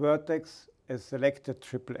each vertex a selected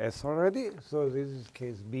triple S already. So this is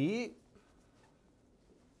case B.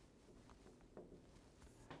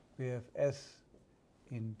 We have S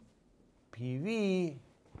in PV,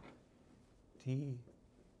 T in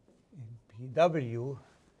PW.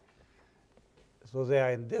 So they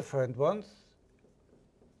are in different ones.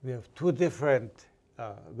 We have two different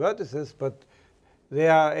vertices, but they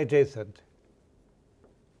are adjacent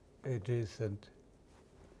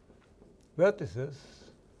vertices.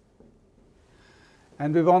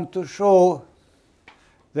 And we want to show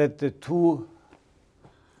that the two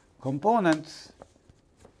components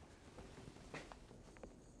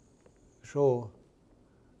show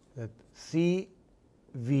that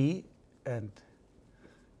CV and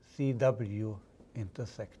CW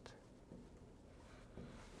intersect.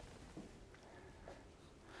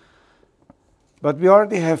 But we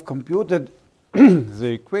already have computed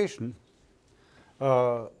the equation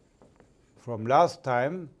from last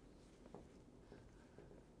time.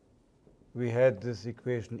 We had this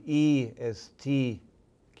equation E as T,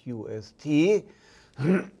 Q as T.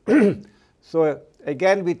 So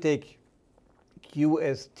again, we take Q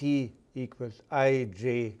as T equals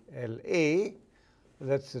IJLA.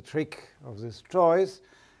 That's the trick of this choice.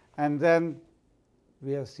 And then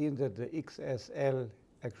we have seen that the XSL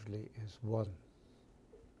actually is 1.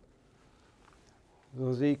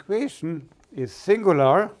 So the equation is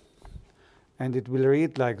singular, and it will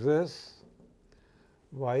read like this: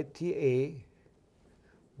 YTA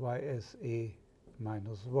YSA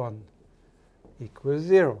minus 1 equals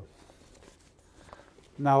 0.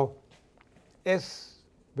 Now, S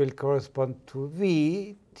will correspond to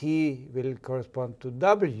V, T will correspond to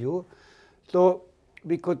W. So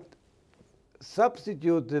we could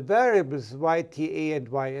substitute the variables YTA and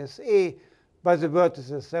YSA by the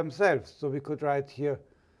vertices themselves. So we could write here,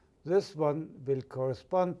 this one will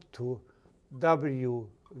correspond to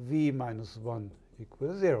WV minus 1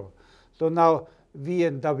 equals 0. So now V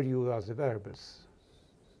and W are the variables.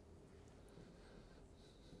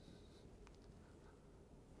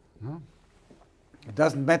 No? It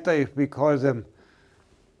doesn't matter if we call them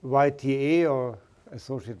YTA or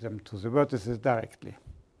associate them to the vertices directly.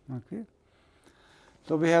 Okay?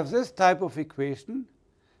 So we have this type of equation.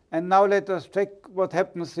 And now let us check what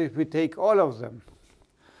happens if we take all of them.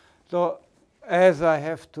 So as I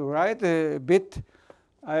have to write a bit,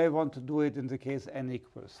 I want to do it in the case n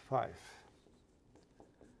equals 5.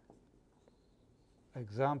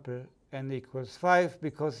 Example n equals 5,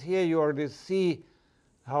 because here you already see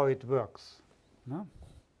how it works. No?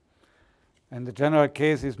 And the general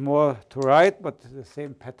case is more to write, but the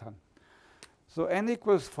same pattern. So n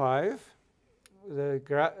equals 5.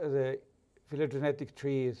 The phylogenetic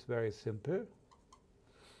tree is very simple.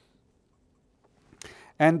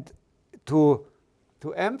 And to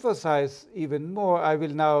emphasize even more, I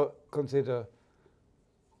will now consider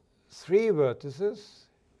 3 vertices.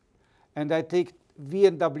 And I take V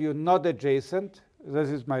and W not adjacent. This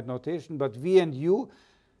is my notation. But V and U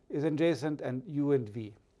is adjacent, and U and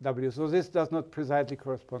V, W. So this does not precisely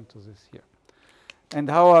correspond to this here. And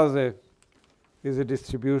how is the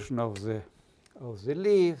distribution of the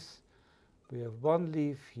leaves? We have 1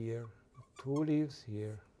 leaf here, 2 leaves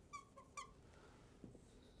here.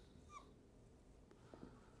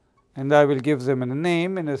 And I will give them a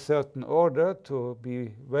name in a certain order to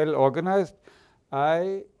be well organized.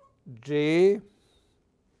 I, J,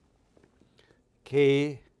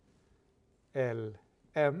 K, L,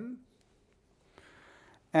 M.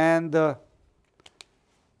 And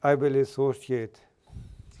I will associate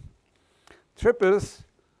triples.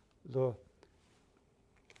 So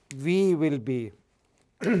V will be,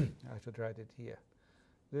 I should write it here.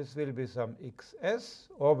 This will be some XS,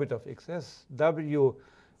 orbit of XS. W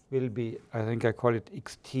will be, I think I call it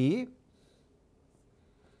XT.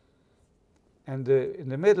 And in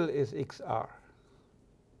the middle is XR.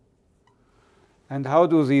 And how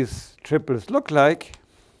do these triples look like?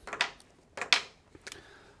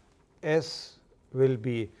 S will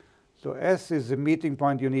be, so S is the meeting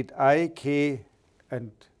point. You need I, K,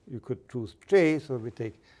 and you could choose J. So we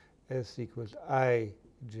take S equals I,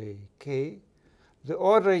 J, K. The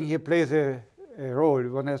ordering here plays a role.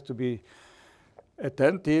 One has to be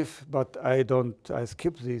attentive, but I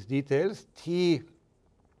skip these details. T,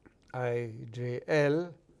 I, J,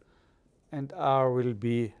 L, and R will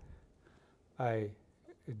be I,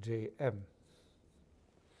 J, M.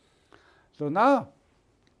 So now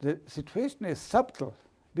the situation is subtle,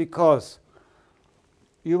 because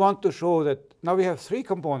you want to show that now we have three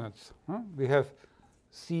components. We have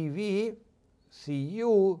CV,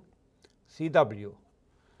 CU, CW.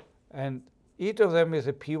 And each of them is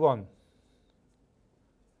a P1,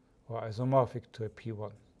 or isomorphic to a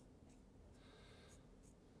P1.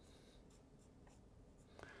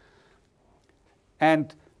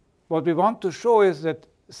 And what we want to show is that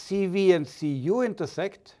CV and CU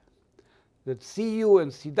intersect, that CU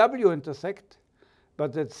and CW intersect,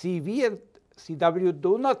 but that CV and CW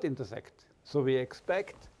do not intersect. So we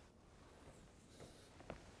expect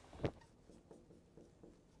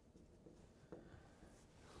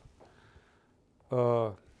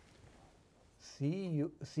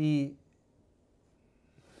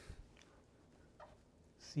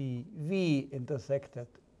CV intersected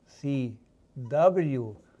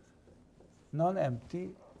CW non-empty,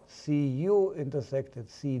 CU intersected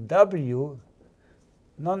CW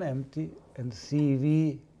non-empty, and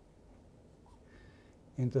CV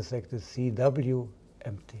intersected CW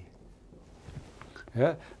empty.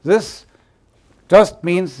 Yeah? This just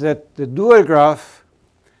means that the dual graph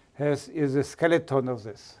is a skeleton of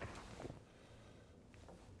this.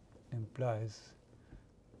 Implies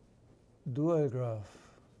dual graph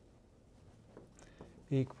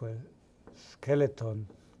equal skeleton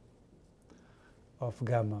of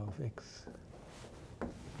gamma of x.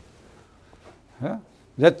 Yeah?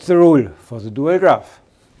 That's the rule for the dual graph.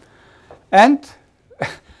 And,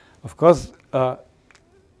 of course,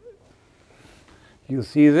 you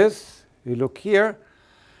see this, you look here.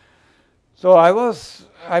 So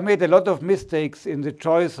I made a lot of mistakes in the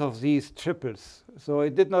choice of these triples. So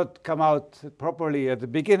it did not come out properly at the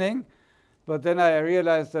beginning, but then I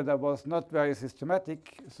realized that I was not very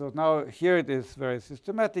systematic. So now here it is very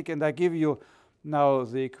systematic, and I give you now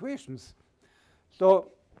the equations.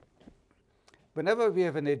 So whenever we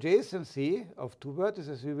have an adjacency of two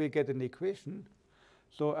vertices, we will get an equation.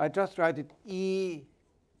 So I just write it E,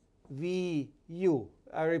 V, U.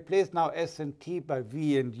 I replace now S and T by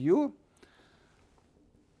V and U.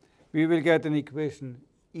 We will get an equation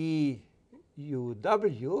E, U,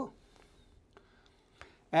 W.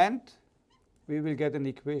 And we will get an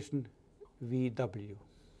equation VW.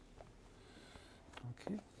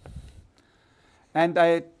 Okay.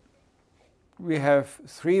 And we have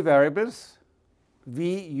three variables,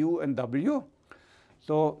 V, U, and W.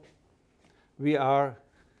 So we are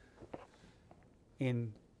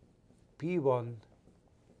in P1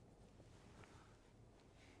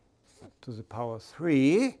 to the power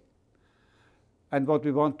 3. And what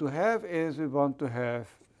we want to have is we want to have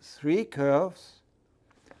three curves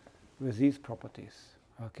with these properties.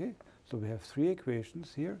 Okay? So we have three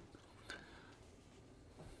equations here.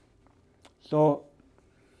 So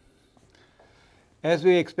as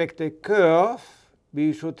we expect a curve,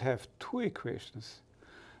 we should have two equations.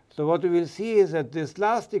 So what we will see is that this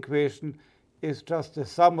last equation is just the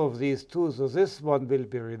sum of these two. So this one will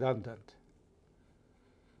be redundant.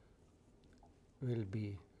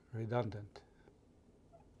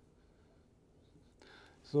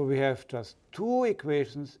 So we have just two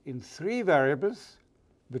equations in three variables,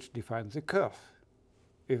 which defines a curve,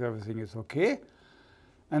 if everything is OK.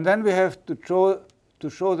 And then we have to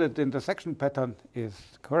show that the intersection pattern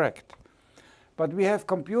is correct. But we have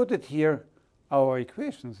computed here our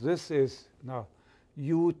equations. This is now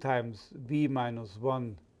u times v minus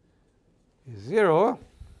 1 is 0.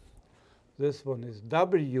 This one is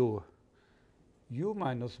w, u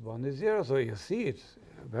minus 1 is 0. So you see, it's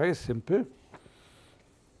very simple.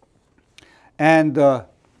 And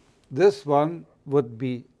this one would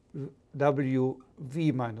be w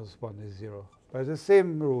v minus 1 is 0, by the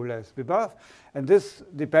same rule as above. And this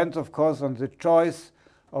depends, of course, on the choice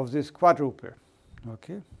of this quadruple.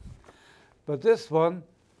 Okay? But this one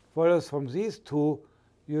follows from these two.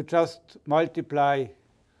 You just multiply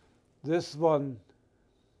this one.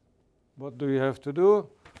 What do you have to do?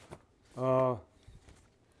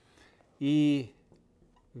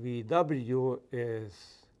 EVW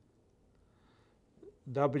is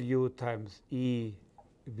W times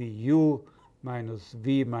EVU minus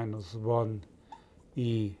V minus 1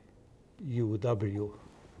 EUW.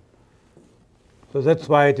 So that's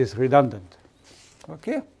why it is redundant.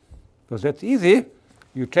 OK? So that's easy.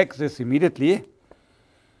 You check this immediately.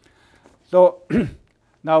 So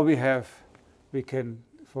now we can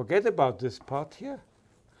forget about this part here.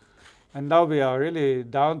 And now we are really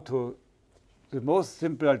down to the most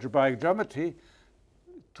simple algebraic geometry.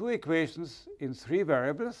 Two equations in three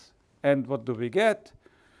variables. And what do we get?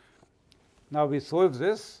 Now we solve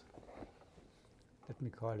this. Let me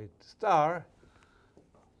call it star.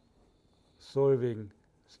 Solving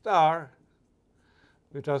star.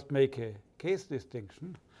 We just make a case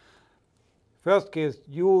distinction. first case,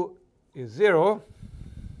 u is 0.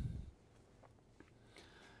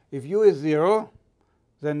 If u is 0,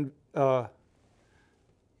 then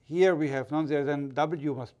here we have non-zero, then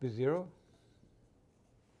w must be 0.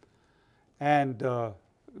 And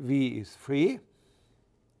v is free.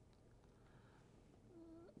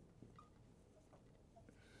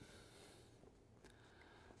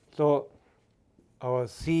 So our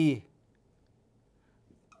C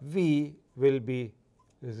v will be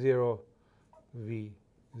 0, v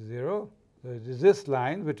 0. So it is this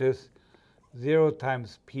line, which is 0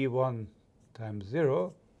 times p1 times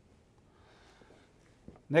 0.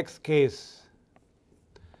 Next case,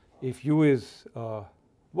 if u is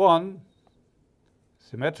 1,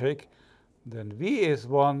 symmetric, then v is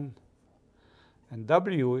 1 and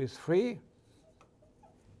w is free.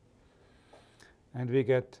 And we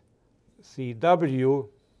get Cw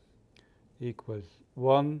equals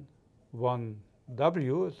 1, 1,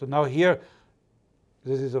 w. So now here,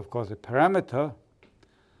 this is, of course, a parameter,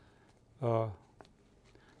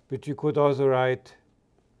 which you could also write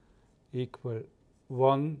equal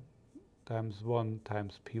 1 times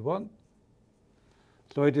p1.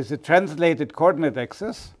 So it is a translated coordinate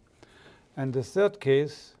axis. And the third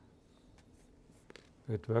case,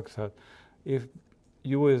 it works out. If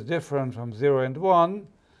u is different from 0 and 1,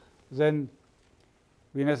 then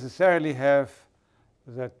we necessarily have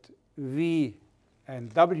that v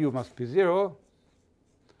and w must be 0.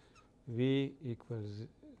 V equals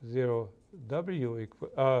 0, w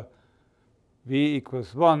equal v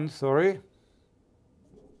equals 1, sorry.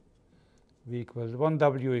 V equals 1,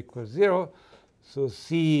 w equals 0. So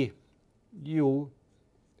C u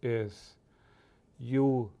is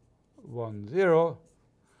u1, 0,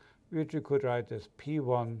 which you could write as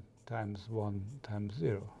p1 times 1 times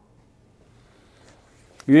 0.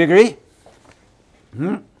 You agree?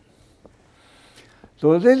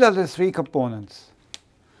 So these are the three components.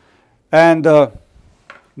 And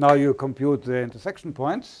now you compute the intersection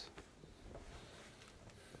points.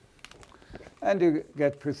 And you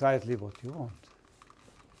get precisely what you want.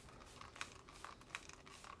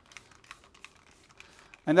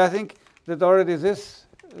 And I think that already this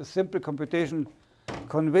simple computation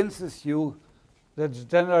convinces you that the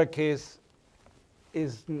general case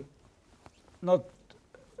is not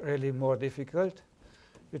really more difficult.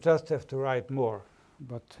 You just have to write more.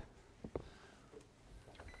 But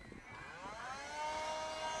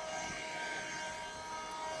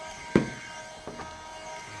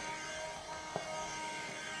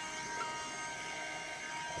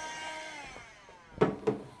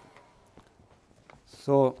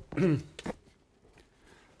so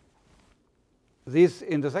these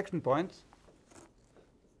intersections,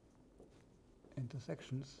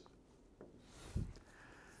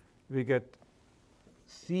 we get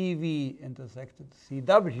CV intersected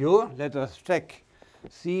CW. Let us check.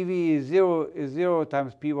 CV is 0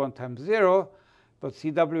 times P1 times 0, but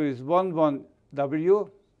CW is 1, 1 W.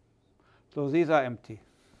 So these are empty.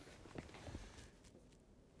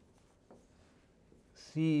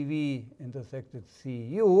 CV intersected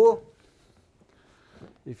CU.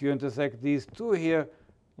 If you intersect these two here,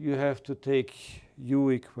 you have to take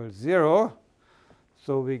u equals 0.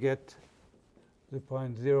 So we get the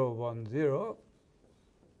point 0, 1, 0.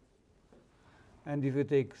 And if you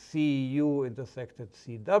take CU intersected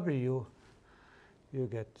CW, you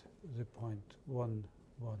get the point 1,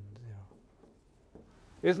 1, 0.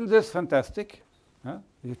 Isn't this fantastic? Huh?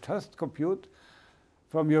 You just compute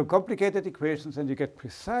from your complicated equations, and you get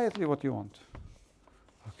precisely what you want.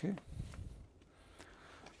 Okay.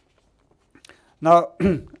 Now,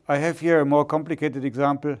 I have here a more complicated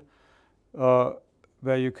example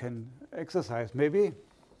where you can exercise maybe.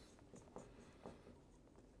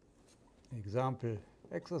 Example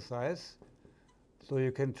exercise. So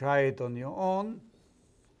you can try it on your own.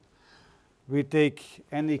 We take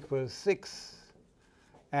n equals 6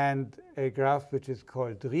 and a graph which is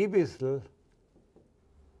called Riebissel.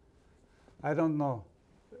 I don't know.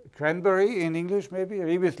 Cranberry in English, maybe.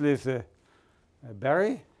 Riebissel is a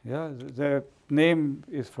berry. Yeah, the name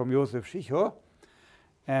is from Josef Schicho.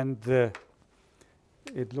 And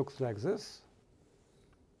it looks like this.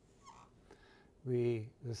 The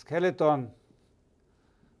skeleton,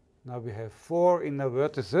 now we have 4 inner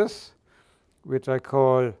vertices, which I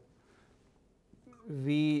call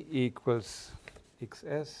V equals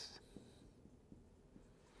XS,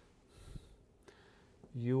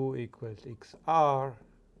 U equals XR,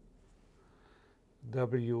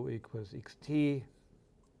 W equals XT,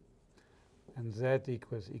 and Z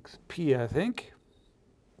equals XP, I think.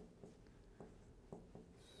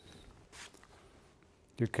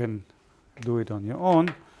 You can do it on your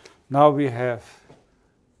own. Now we have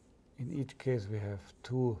in each case we have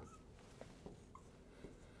two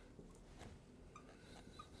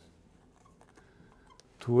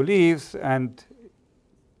leaves, and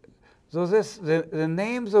so the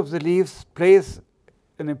names of the leaves plays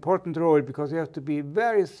an important role because you have to be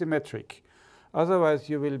very symmetric. Otherwise,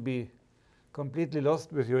 you will be completely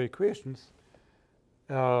lost with your equations.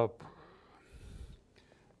 M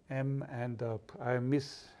and I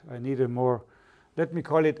need a more, let me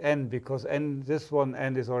call it N, because N, this one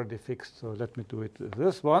N is already fixed. So let me do it with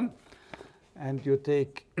this one. And you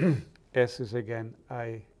take S is again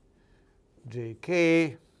I, J,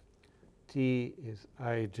 K. T is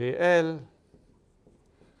I, J, L.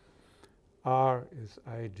 R is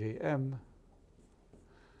I, J, M.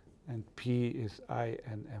 And P is I,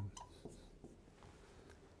 N, M.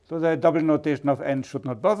 So the double notation of N should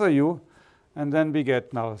not bother you. And then we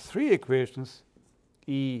get now three equations.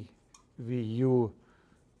 E, V, U,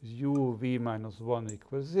 U, V minus 1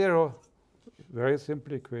 equals 0. Very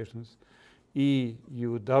simple equations. E,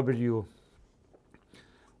 U, W,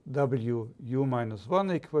 W, U minus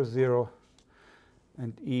 1 equals 0.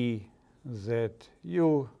 And E, Z,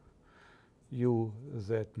 U, U,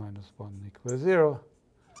 Z minus 1 equals 0.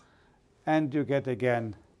 And you get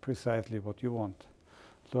again precisely what you want.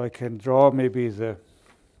 So I can draw maybe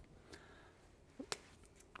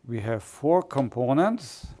we have 4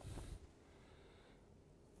 components.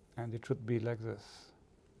 And it should be like this.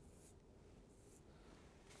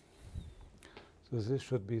 So this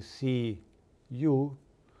should be C, U,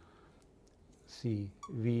 C,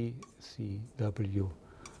 V, C, W,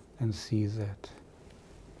 and C, Z.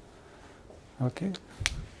 Okay?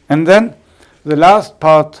 And then the last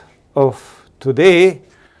part of today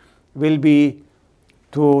will be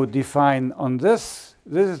to define on this.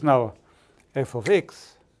 This is now f of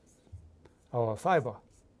x, our fiber.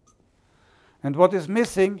 And what is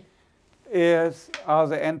missing are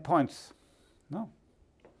the endpoints. No?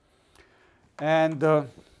 And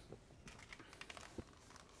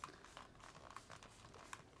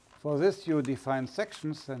for this, you define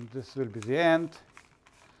sections, and this will be the end.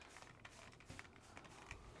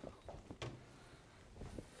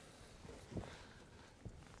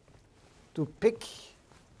 To pick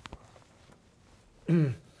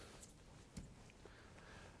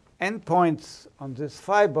endpoints on this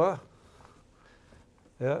fiber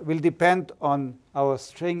will depend on our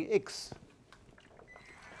string x.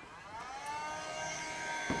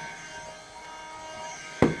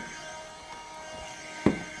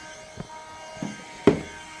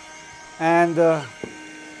 And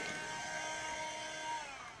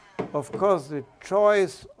of course, the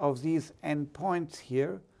choice of these endpoints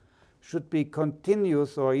here should be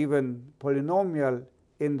continuous or even polynomial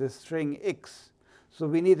in the string x. So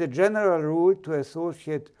we need a general rule to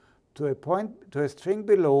associate to a string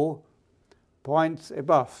below points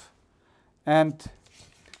above. And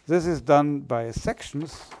this is done by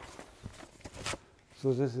sections.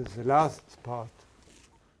 So this is the last part.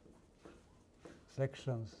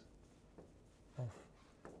 Sections of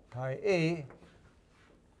pi a.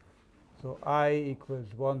 So I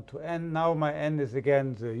equals 1 to n. Now my n is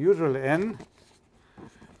again the usual n.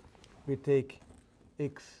 We take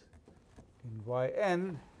x in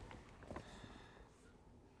yn.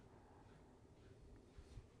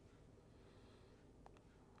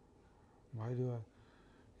 Why do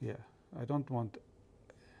I? Yeah, I don't want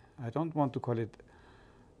to call it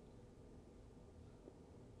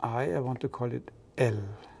I want to call it L.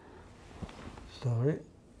 Sorry.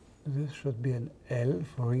 This should be an L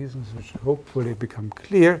for reasons which hopefully become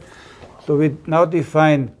clear. So we now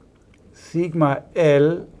define sigma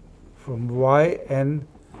L from yn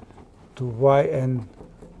to yn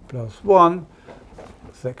plus 1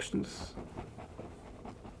 sections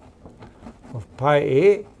of pi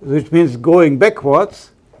a, which means going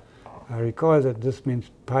backwards. I recall that this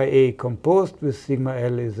means pi a composed with sigma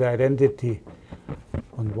L is the identity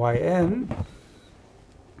on yn.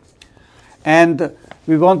 And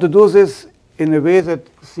we want to do this in a way that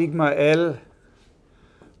sigma L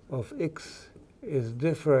of x is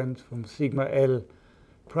different from sigma L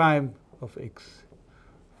prime of x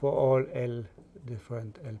for all L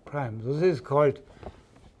different L prime. So this is called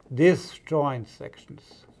disjoint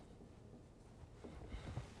sections.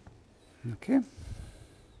 Okay.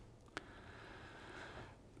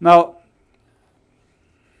 Now,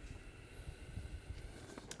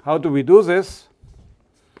 how do we do this?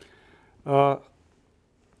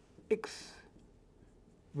 X,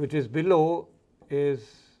 which is below, is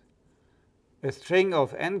a string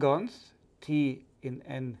of n-gons, t in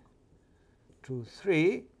n to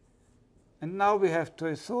 3. And now we have to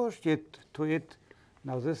associate to it,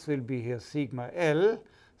 now this will be here sigma L,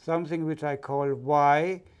 something which I call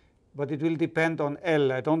y but it will depend on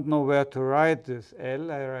L. I don't know where to write this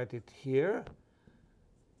L. I write it here.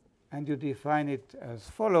 And you define it as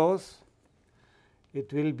follows.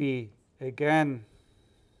 It will be, again,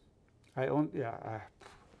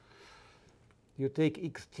 you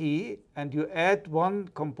take xt and you add one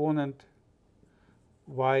component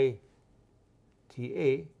yta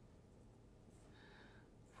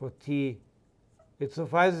for t. It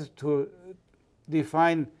suffices to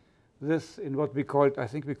define this in what we called, I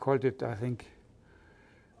think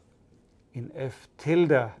in f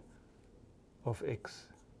tilde of x.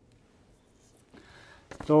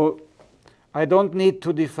 So I don't need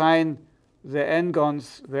to define the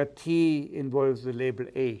n-gons where t involves the label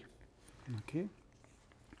a. Okay.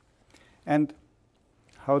 And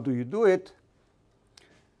how do you do it?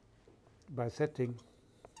 By setting.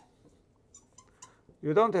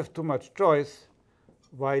 You don't have too much choice.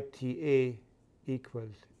 Yta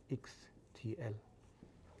equals xtl.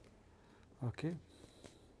 Okay.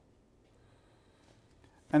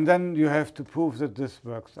 And then you have to prove that this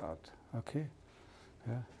works out. Okay.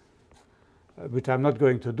 Yeah. Which I'm not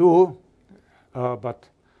going to do, but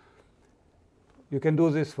you can do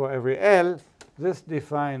this for every L. This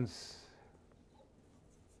defines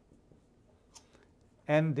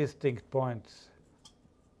n distinct points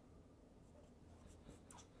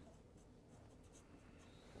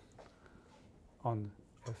on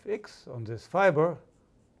fx, on this fiber.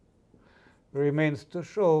 Remains to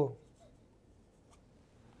show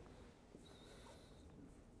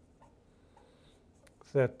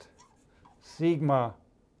that sigma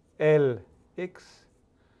Lx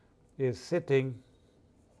is sitting.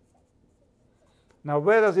 Now,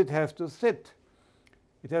 where does it have to sit?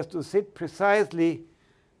 It has to sit precisely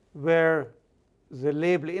where the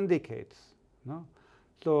label indicates. No?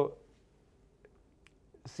 So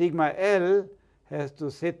sigma L has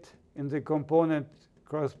to sit in the component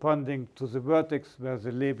corresponding to the vertex where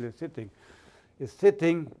the label is sitting. Is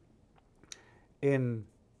sitting in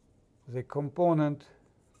the component,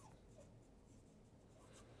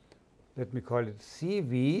 let me call it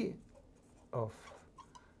Cv of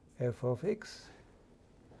f of x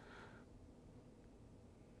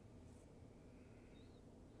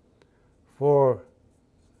for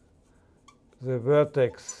the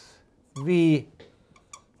vertex v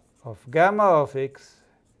of gamma of x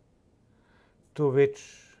to which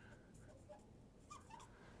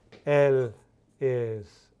L is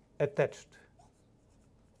attached.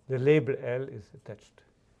 The label L is attached.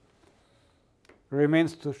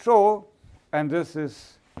 Remains to show, and this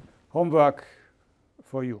is homework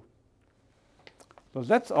for you. So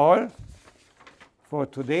that's all for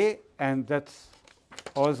today, and that's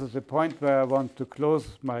also the point where I want to close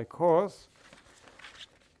my course.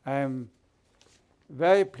 I am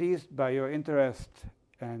very pleased by your interest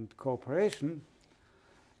and cooperation.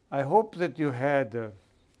 I hope that you had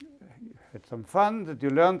some fun, that you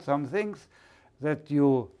learned some things, that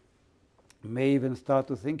you may even start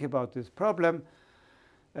to think about this problem.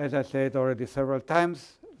 As I said already several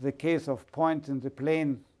times, the case of points in the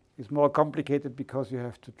plane is more complicated because you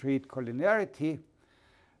have to treat collinearity.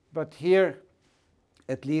 But here,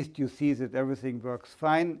 at least you see that everything works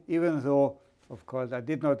fine, even though, of course, I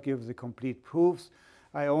did not give the complete proofs.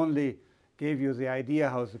 I only gave you the idea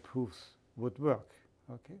how the proofs would work.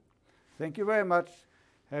 Okay? Thank you very much.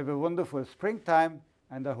 Have a wonderful springtime,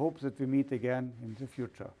 and I hope that we meet again in the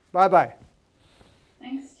future. Bye-bye.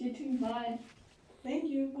 Thanks, you too. Bye. Thank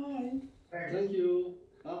you. Bye. Thank you.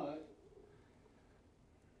 Bye.